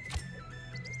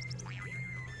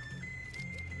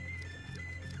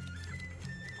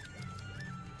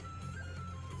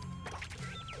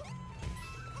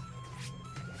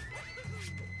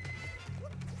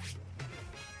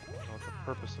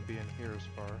 Purpose of being here as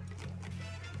far.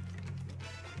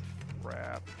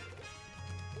 Crap.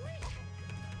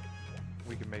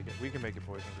 can make it. We can make it,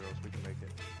 boys and girls. We can make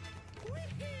it.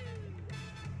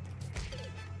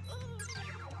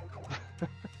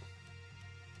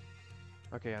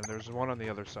 Okay, and there's one on the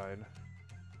other side.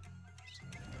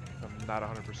 I'm not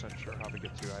 100% sure how to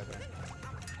get to either.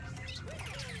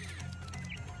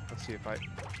 Let's see if I...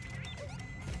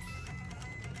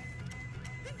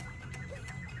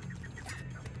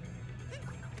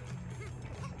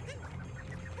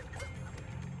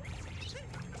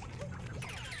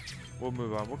 We'll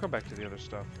move on. We'll come back to the other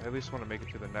stuff. I at least want to make it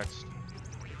to the next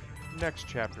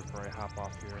chapter before I hop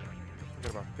off here.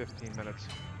 We've got about 15 minutes.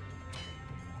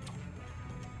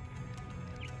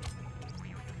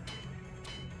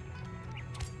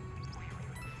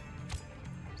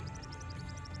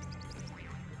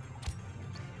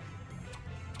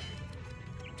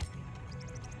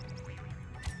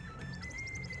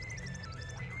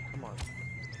 Come on.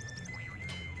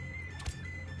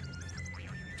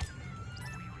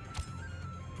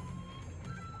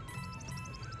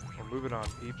 We're moving on,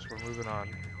 peeps. We're moving on.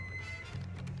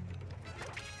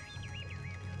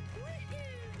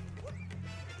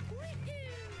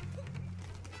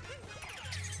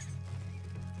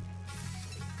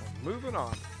 We're moving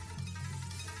on.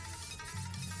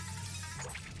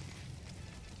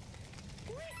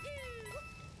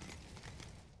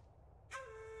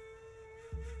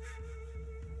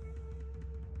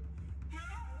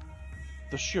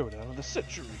 The showdown of the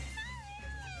century.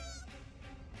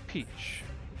 Peach.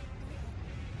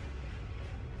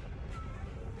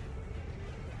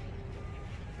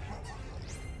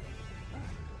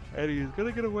 And he's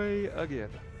gonna get away again.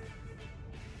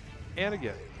 And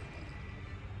again.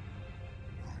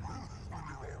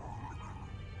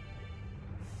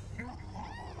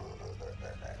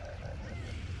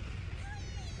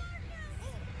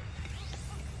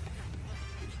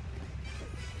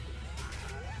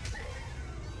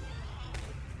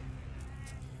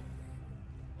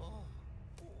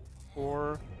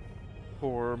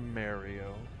 Poor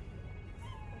Mario.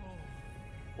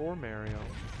 Poor Mario.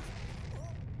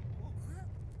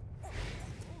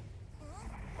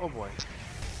 Oh boy.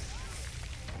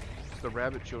 It's the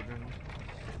rabbit children.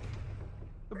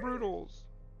 The Brutals.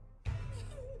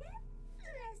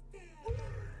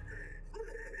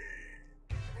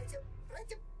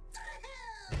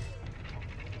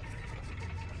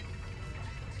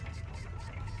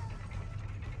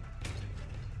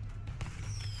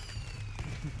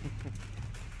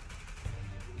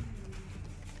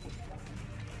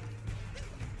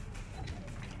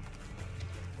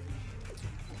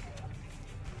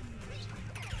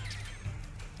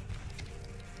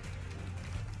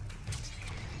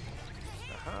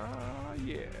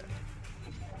 Yeah.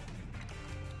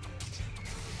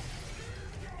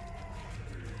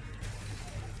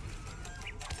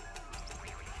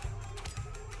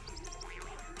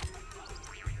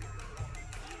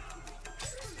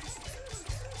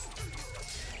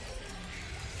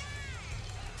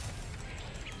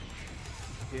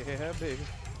 Yeah, baby.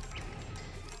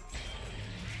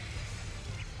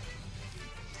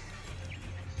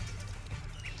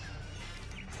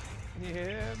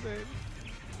 Yeah, baby.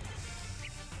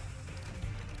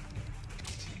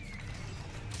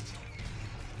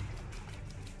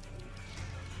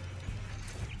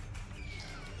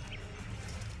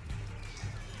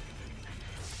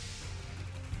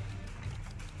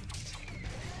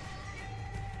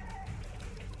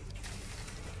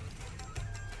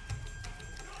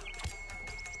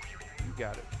 You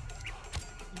got it.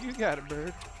 You got it,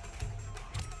 bird.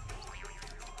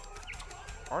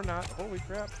 Or not. Holy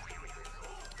crap.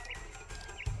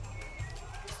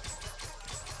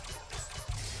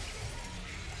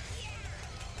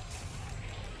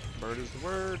 Bird is the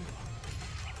word.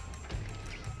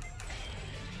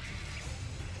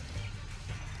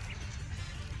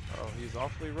 Oh, he's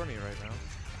awfully runny right now.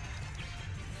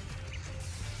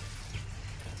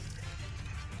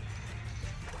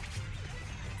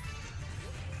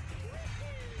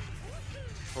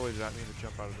 Totally did not mean to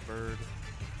jump out of the bird.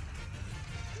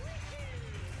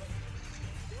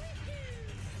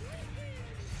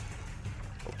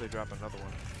 Hope they drop another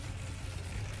one.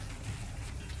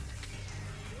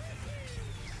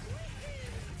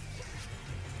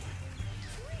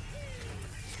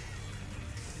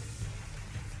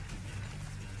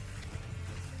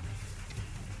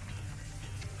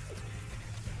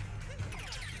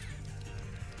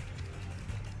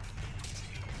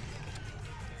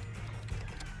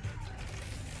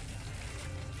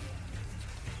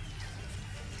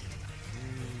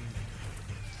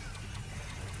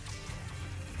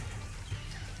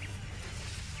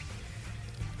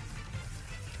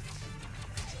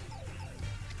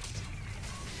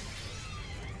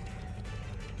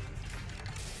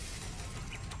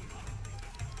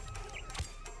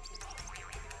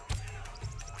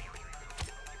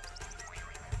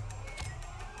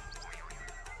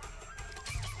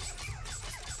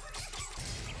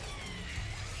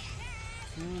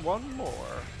 one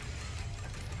more.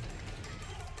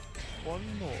 One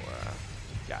more.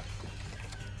 Got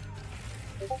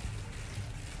it.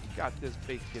 Got this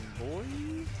bacon, boy.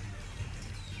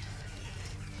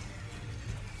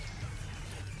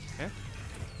 Okay.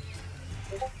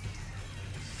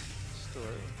 Still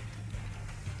early.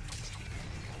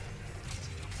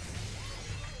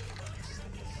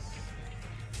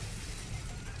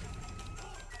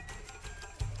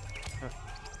 Huh.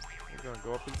 We're gonna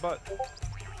go up his butt.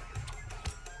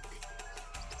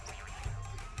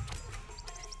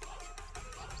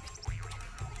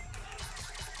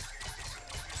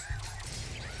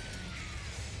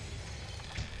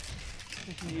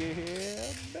 Yeah,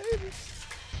 baby.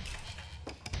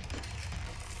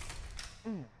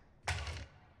 Mm.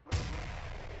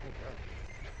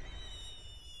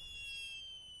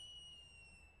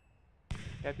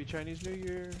 Happy Chinese New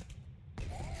Year.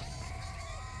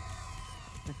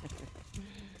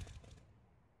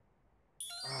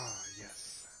 Ah,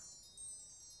 yes.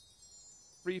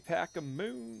 Free pack of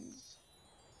moons.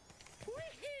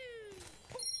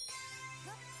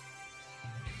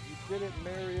 You did it,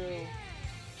 Mario.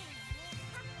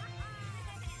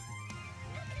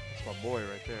 That's my boy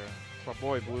right there. That's my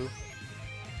boy, Blue.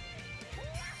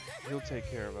 He'll take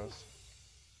care of us.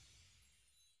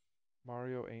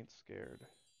 Mario ain't scared.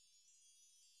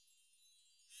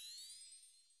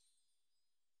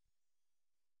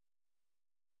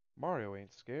 Mario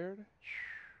ain't scared.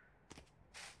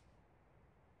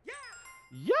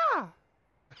 Yeah!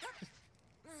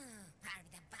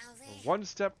 We're one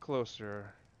step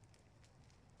closer.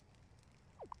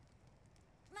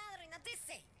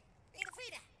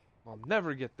 I'll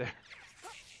never get there.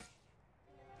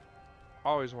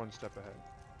 Always one step ahead.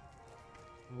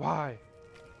 Why?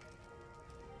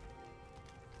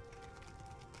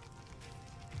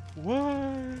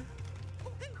 What?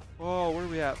 Oh, where are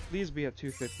we at? Please be at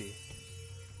 250.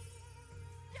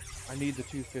 I need the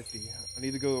 250. I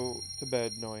need to go to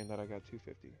bed knowing that I got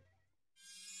 250.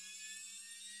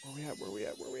 Where we at? Where we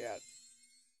at? Where we at?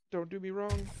 Don't do me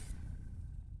wrong.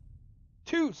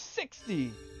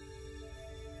 260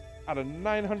 out of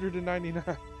 999.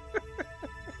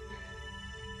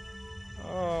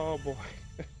 Oh boy.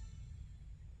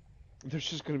 There's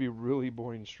just gonna be really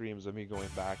boring streams of me going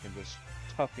back and just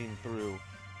toughing through,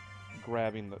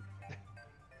 grabbing the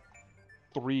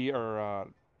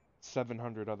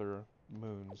 700 other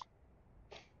moons.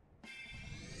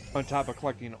 On top of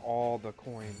collecting all the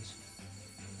coins.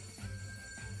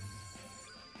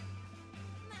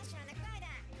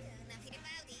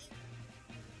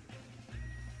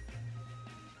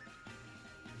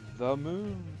 The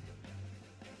moon.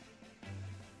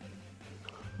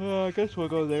 I guess we'll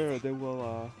go there and then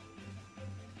we'll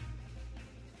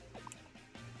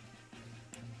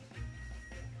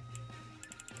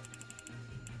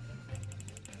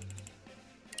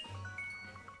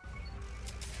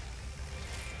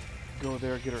go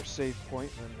there, get our save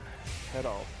point, and then head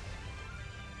off.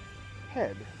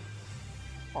 Head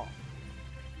off.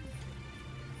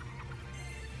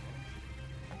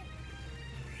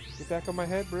 Get back on my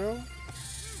head, bro.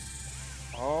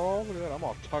 Oh, look at that. I'm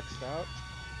all tucked out.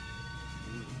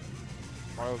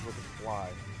 Mario's looking fly.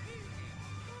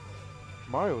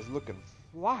 Mario's looking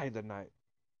fly tonight.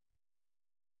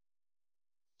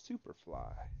 Super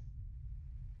fly.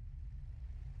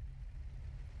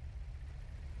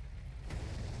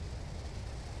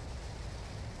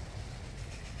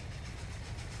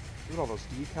 Look at all those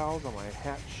decals on my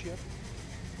hat ship.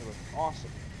 They look awesome.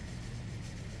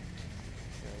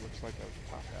 Yeah, it looks like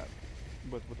a top hat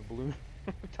with a balloon.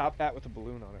 Top hat with a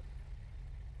balloon on it.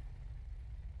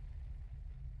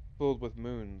 Filled with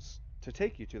moons to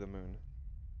take you to the moon.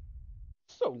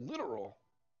 So literal.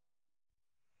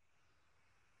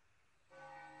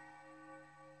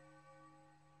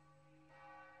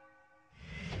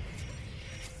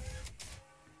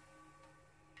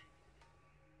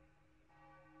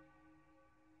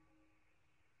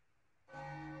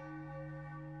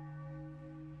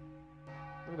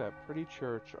 Look at that pretty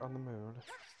church on the moon.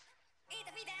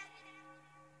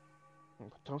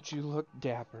 Don't you look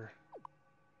dapper?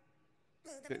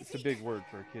 It's a big word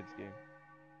for a kid's game.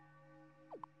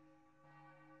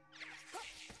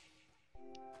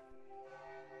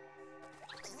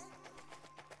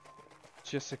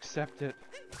 Just accept it.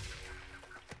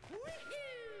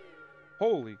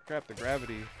 Holy crap, the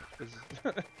gravity is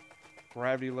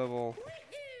gravity level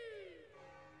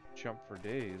jump for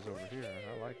days over here.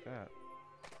 I like that.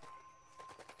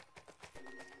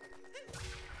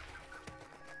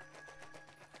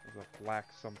 There's a black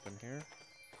something here.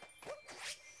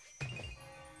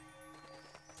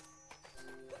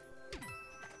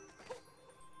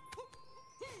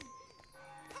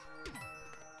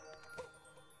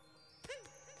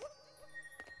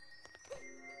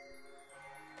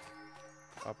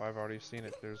 Oh, I've already seen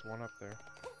it. There's one up there.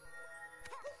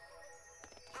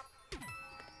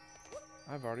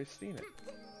 I've already seen it.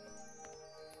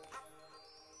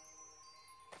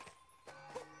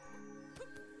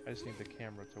 I just need the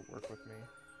camera to work with me.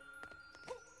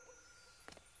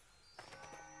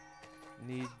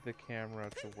 Need the camera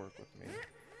to work with me.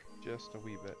 Just a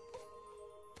wee bit.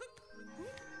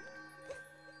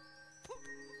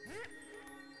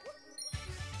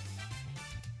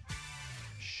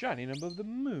 Shining above the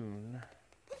moon.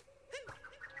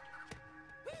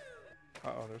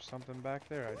 Uh-oh, there's something back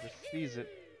there. I just sees it.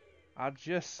 I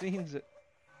just sees it.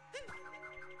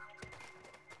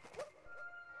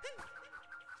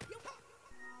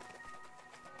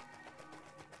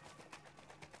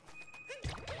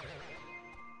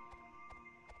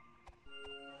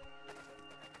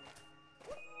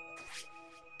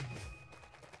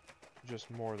 Just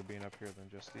more to being up here than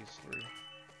just these three.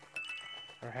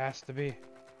 There has to be.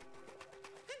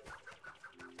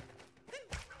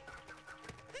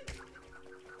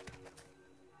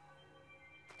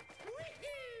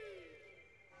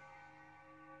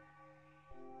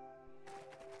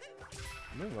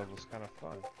 The moon level's kind of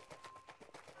fun.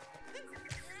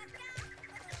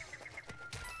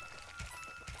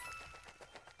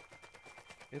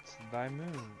 It's thy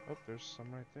moon. Oh, there's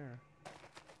some right there.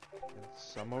 And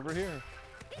some over here.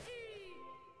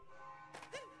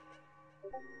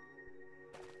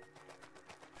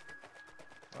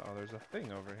 Uh-oh, there's a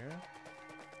thing over here.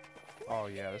 Oh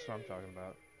yeah, that's what I'm talking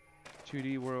about.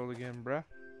 2D world again, bruh.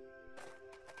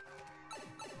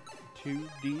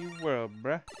 2D world,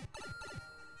 bruh.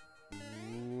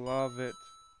 Love it.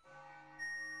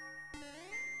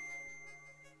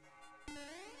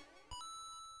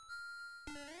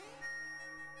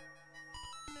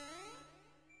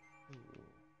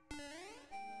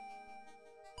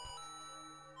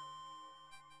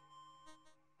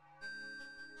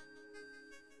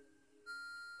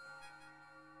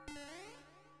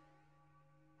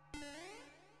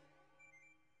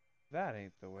 That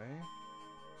ain't the way.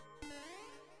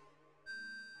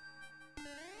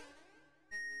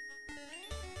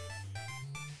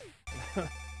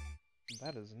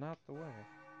 That is not the way.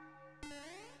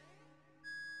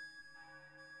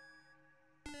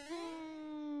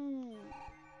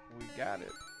 We got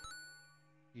it.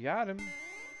 Got him.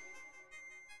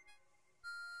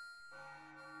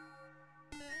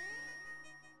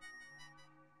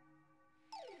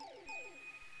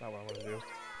 Not what I want to do.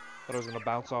 Thought I was gonna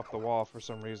bounce off the wall for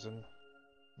some reason.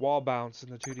 Wall bounce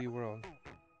in the 2D world.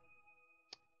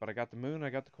 But I got the moon, I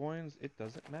got the coins. It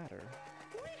doesn't matter.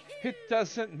 It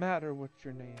doesn't matter what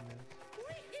your name is.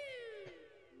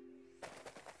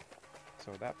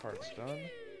 So that part's done.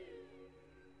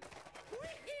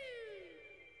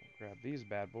 Grab these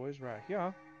bad boys right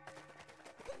here.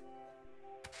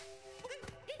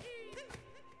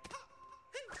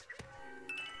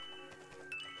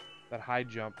 That high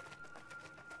jump.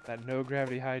 That no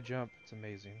gravity high jump. It's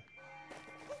amazing.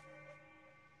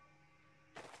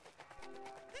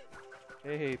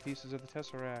 Hey, pieces of the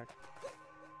Tesseract.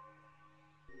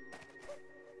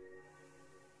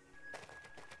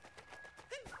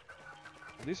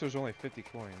 At least there's only 50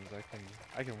 coins.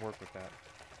 I can work with that.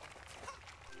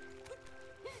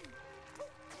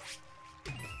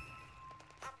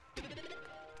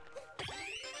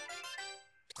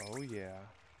 Oh yeah,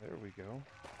 there we go.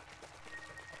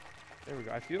 There we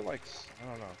go. I feel like, I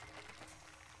don't know.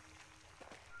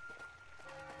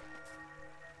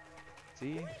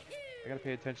 See? I gotta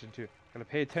pay attention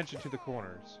to the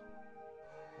corners.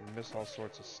 I miss all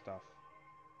sorts of stuff.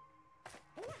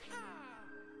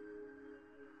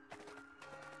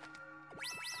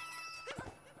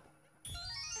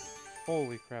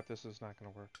 Holy crap, this is not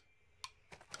gonna work.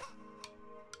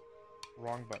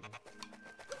 Wrong button.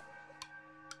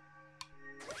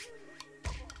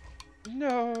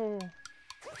 No!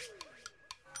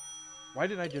 Why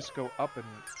didn't I just go up and...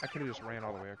 I could have just ran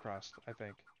all the way across, I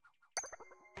think.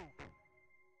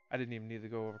 I didn't even need to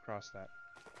go across that.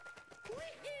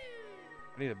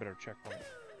 I need a better checkpoint.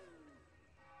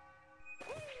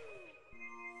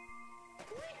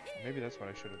 Maybe that's what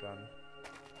I should have done.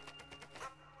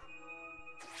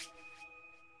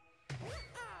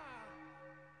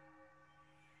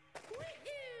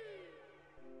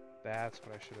 That's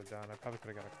what I should have done. I probably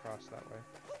could have got across that way.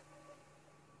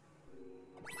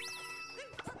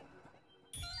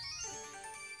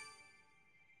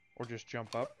 Or just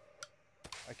jump up.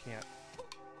 I can't.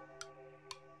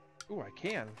 Ooh, I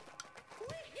can.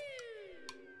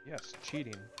 Yes,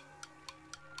 cheating.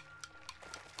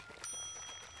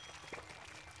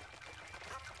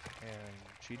 And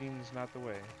cheating's not the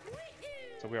way.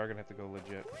 So we are gonna have to go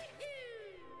legit.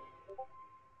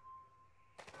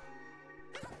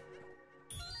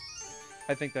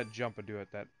 I think that jump would do it.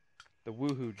 The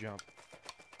woohoo jump.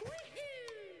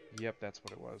 Yep, that's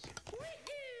what it was.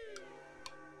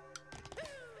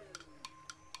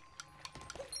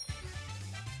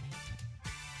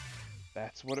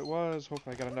 That's what it was.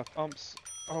 Hopefully I got enough umps.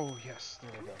 Oh, yes.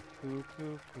 There we go. Coo,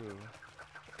 coo, coo.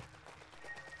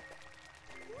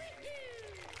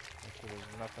 Make sure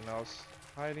there's nothing else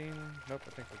hiding. Nope, I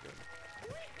think we're good.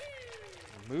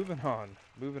 Moving on.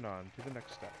 Moving on to the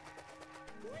next step.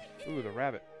 Ooh, the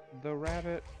rabbit. The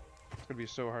rabbit. It's going to be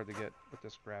so hard to get with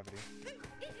this gravity.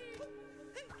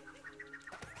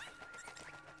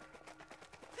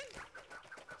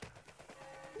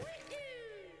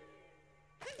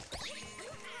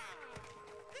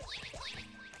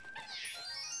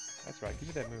 That's right, give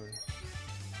me that moon.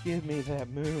 Give me that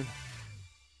moon.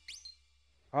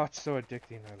 Oh, it's so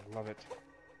addicting. I love it.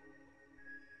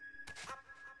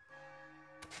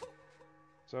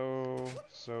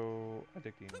 So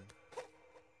addicting.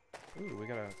 Ooh, we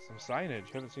got some signage.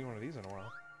 Haven't seen one of these in a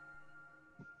while.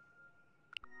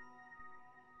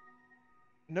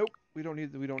 Nope, we don't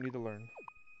need to learn.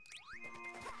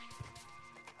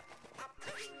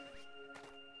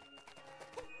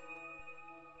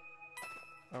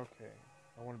 Okay,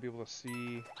 I want to be able to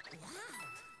see.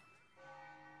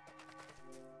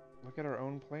 Look at our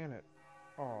own planet.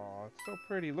 Aw, it's so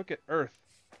pretty. Look at Earth.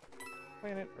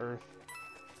 Planet Earth.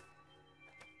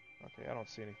 Okay, I don't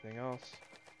see anything else.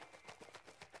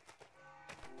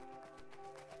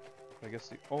 I guess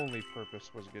the only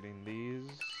purpose was getting these.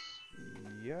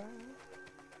 Yeah.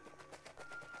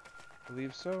 I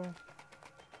believe so.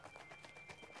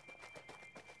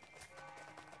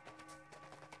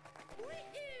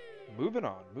 Moving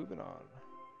on, moving on.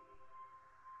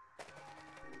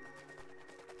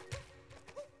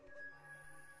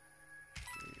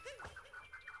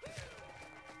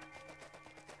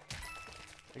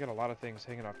 They got a lot of things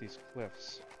hanging off these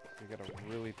cliffs. So you gotta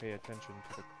really pay attention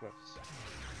to the cliffs.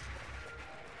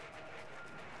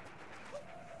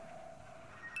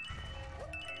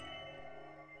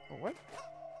 Oh, what?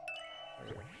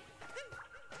 There.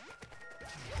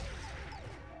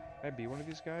 Can I be one of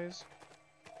these guys?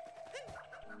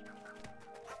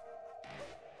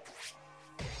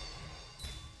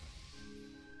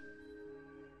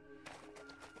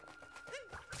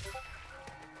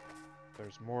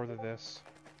 There's more to this.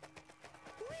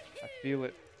 I feel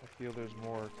it. I feel there's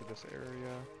more to this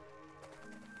area.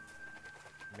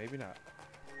 Maybe not.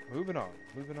 Moving on.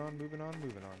 Moving on, moving on,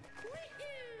 moving on.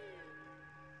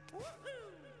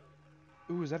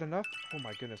 Ooh, is that enough? Oh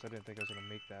my goodness, I didn't think I was gonna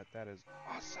make that. That is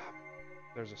awesome.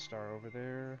 There's a star over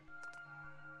there.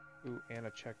 Ooh, and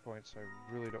a checkpoint, so I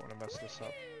really don't want to mess this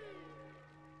up.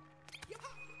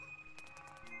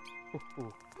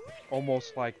 Ooh.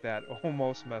 Almost like that.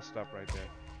 Almost messed up right there.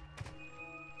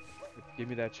 Give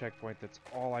me that checkpoint. That's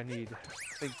all I need.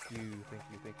 Thank you, thank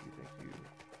you, thank you, thank you.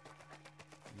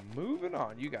 Moving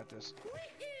on. You got this.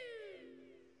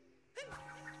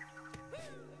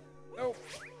 Nope.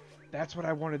 That's what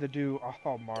I wanted to do.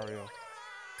 Oh, Mario.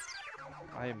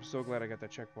 I am so glad I got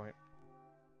that checkpoint.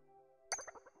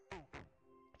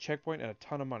 Checkpoint and a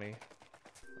ton of money.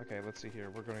 Okay, let's see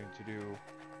here. We're going to do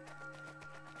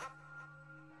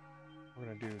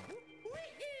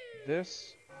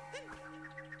this.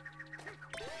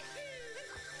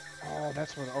 Oh,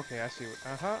 that's what. Okay, I see what.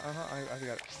 I got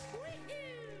it.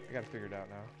 I got it figured out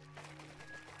now.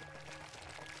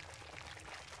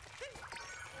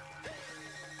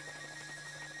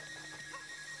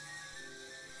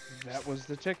 That was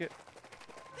the ticket.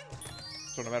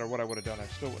 So no matter what I would have done, I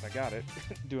still wouldn't have got it.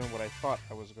 Doing what I thought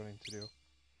I was going to do.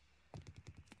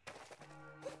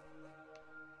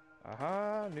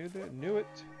 Aha, knew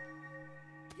it.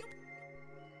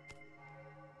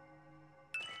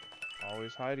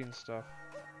 Always hiding stuff.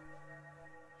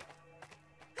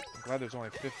 I'm glad there's only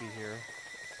 50 here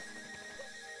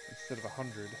instead of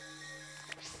 100.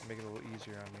 Make it a little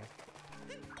easier on me.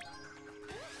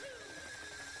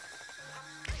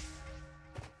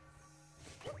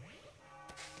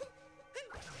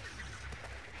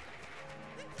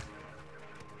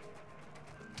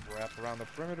 Wrap around the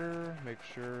perimeter, make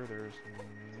sure there's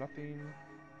nothing.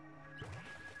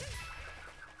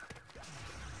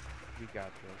 We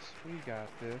got this. We got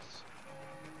this.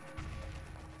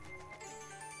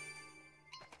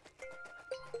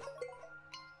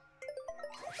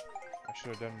 I should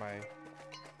have done my...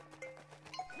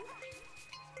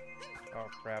 Oh,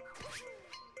 crap.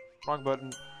 Wrong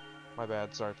button. My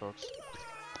bad. Sorry, folks.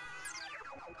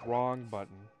 Wrong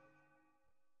button.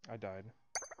 I died.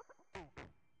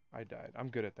 I died. I'm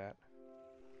good at that.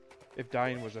 If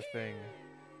dying was a thing...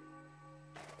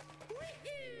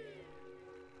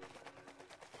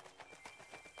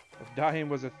 Dying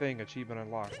was a thing. Achievement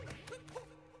unlocked.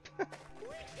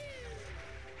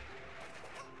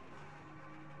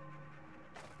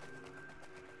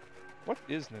 What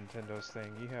is Nintendo's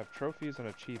thing? You have trophies and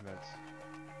achievements.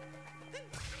 I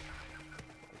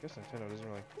guess Nintendo doesn't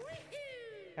really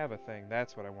have a thing.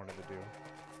 That's what I wanted to do.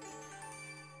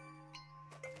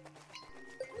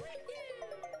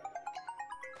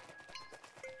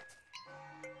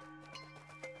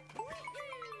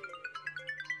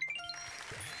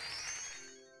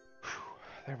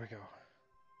 There we go.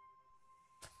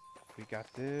 We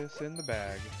got this in the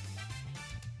bag.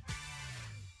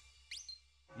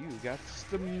 You got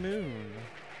the moon.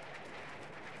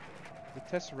 The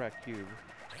Tesseract Cube.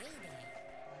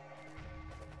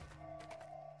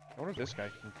 I wonder if this guy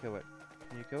can kill it.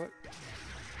 Can you kill it?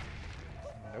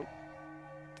 Nope.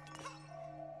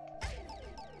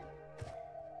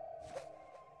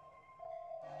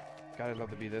 God, I'd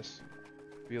love to be this.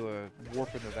 Be able to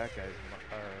warp into that guy's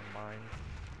mind.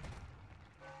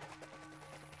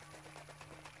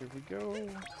 Here we go.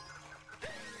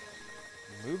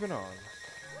 Moving on.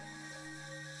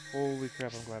 Holy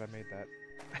crap, I'm glad I made that.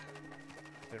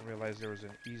 Didn't realize there was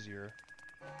an easier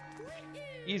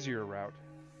route.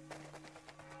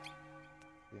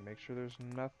 Okay, make sure there's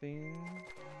nothing.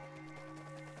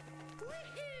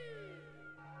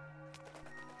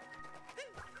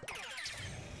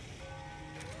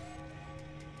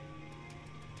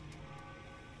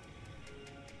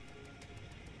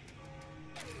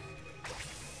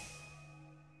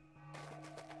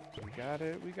 We got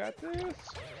it, we got this.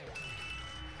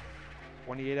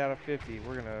 28 out of 50.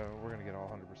 We're gonna get all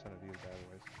 100% of these bad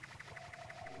boys.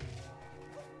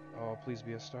 Oh, please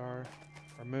be a star.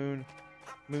 Or moon.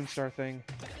 Moon star thing.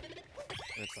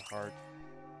 It's a heart.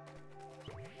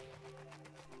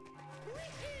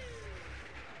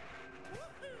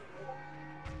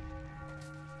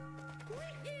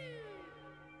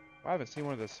 I haven't seen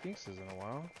one of the Sphinxes in a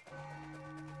while.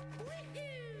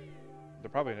 They're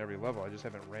probably in every level, I just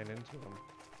haven't ran into them.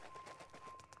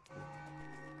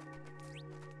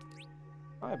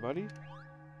 Hi, buddy.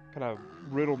 Kind of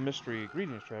riddle mystery.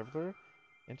 Greetings, traveler.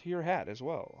 Into your hat as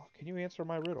well. Can you answer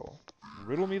my riddle?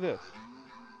 Riddle me this.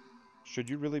 Should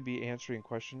you really be answering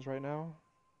questions right now?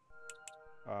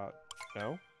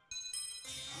 No?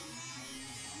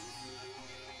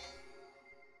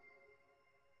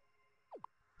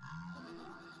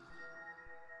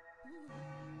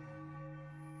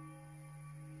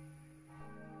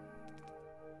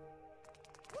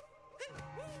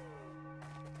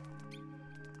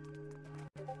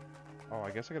 Oh,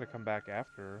 I guess I gotta come back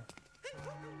after.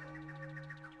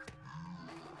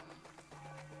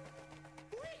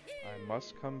 I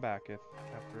must come back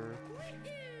after.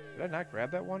 Did I not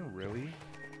grab that one? Really?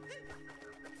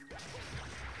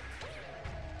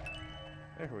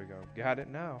 There we go. Got it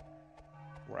now.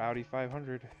 We're Audi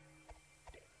 500.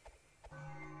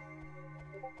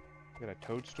 Got a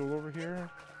toadstool over here.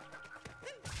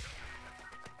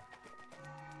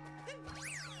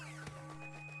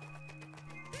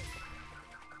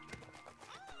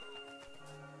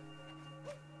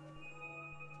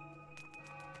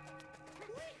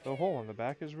 The hole in the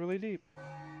back is really deep.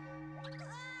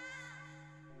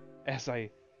 As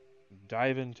I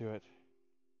dive into it.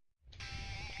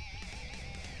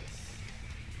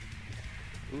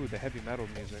 Ooh, the heavy metal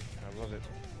music. I love it.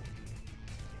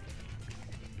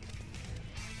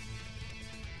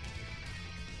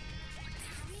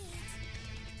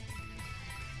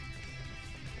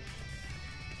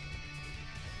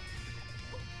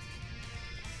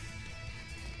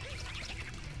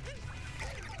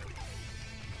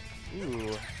 Ooh, could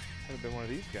have been one of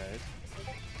these guys.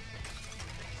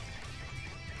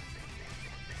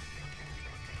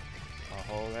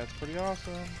 Oh, that's pretty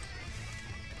awesome.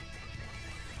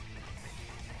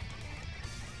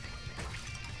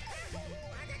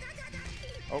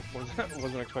 Oh,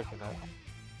 wasn't expecting that.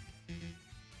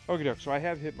 Okie doke, so I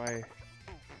have hit my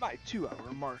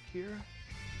 2-hour mark here.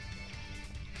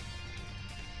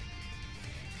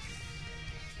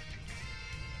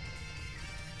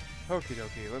 Okie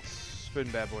dokie, let's spin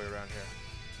bad boy around here.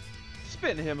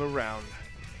 Spin him around.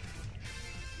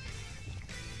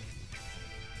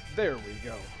 There we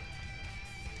go.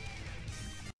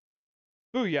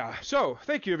 Booyah. So,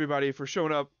 thank you everybody for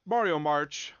showing up. Mario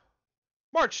March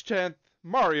 10th,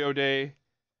 Mario Day.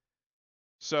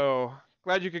 So,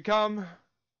 glad you could come.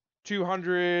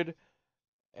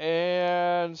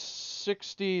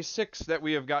 266 that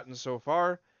we have gotten so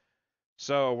far.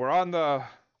 So, we're on the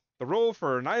roll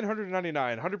for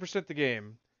 999, 100% the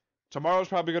game. Tomorrow's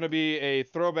probably going to be a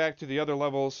throwback to the other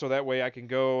levels, so that way I can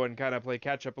go and kind of play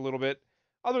catch up a little bit.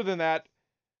 Other than that,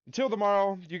 Until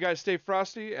tomorrow, you guys stay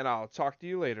frosty, and I'll talk to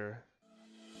you later.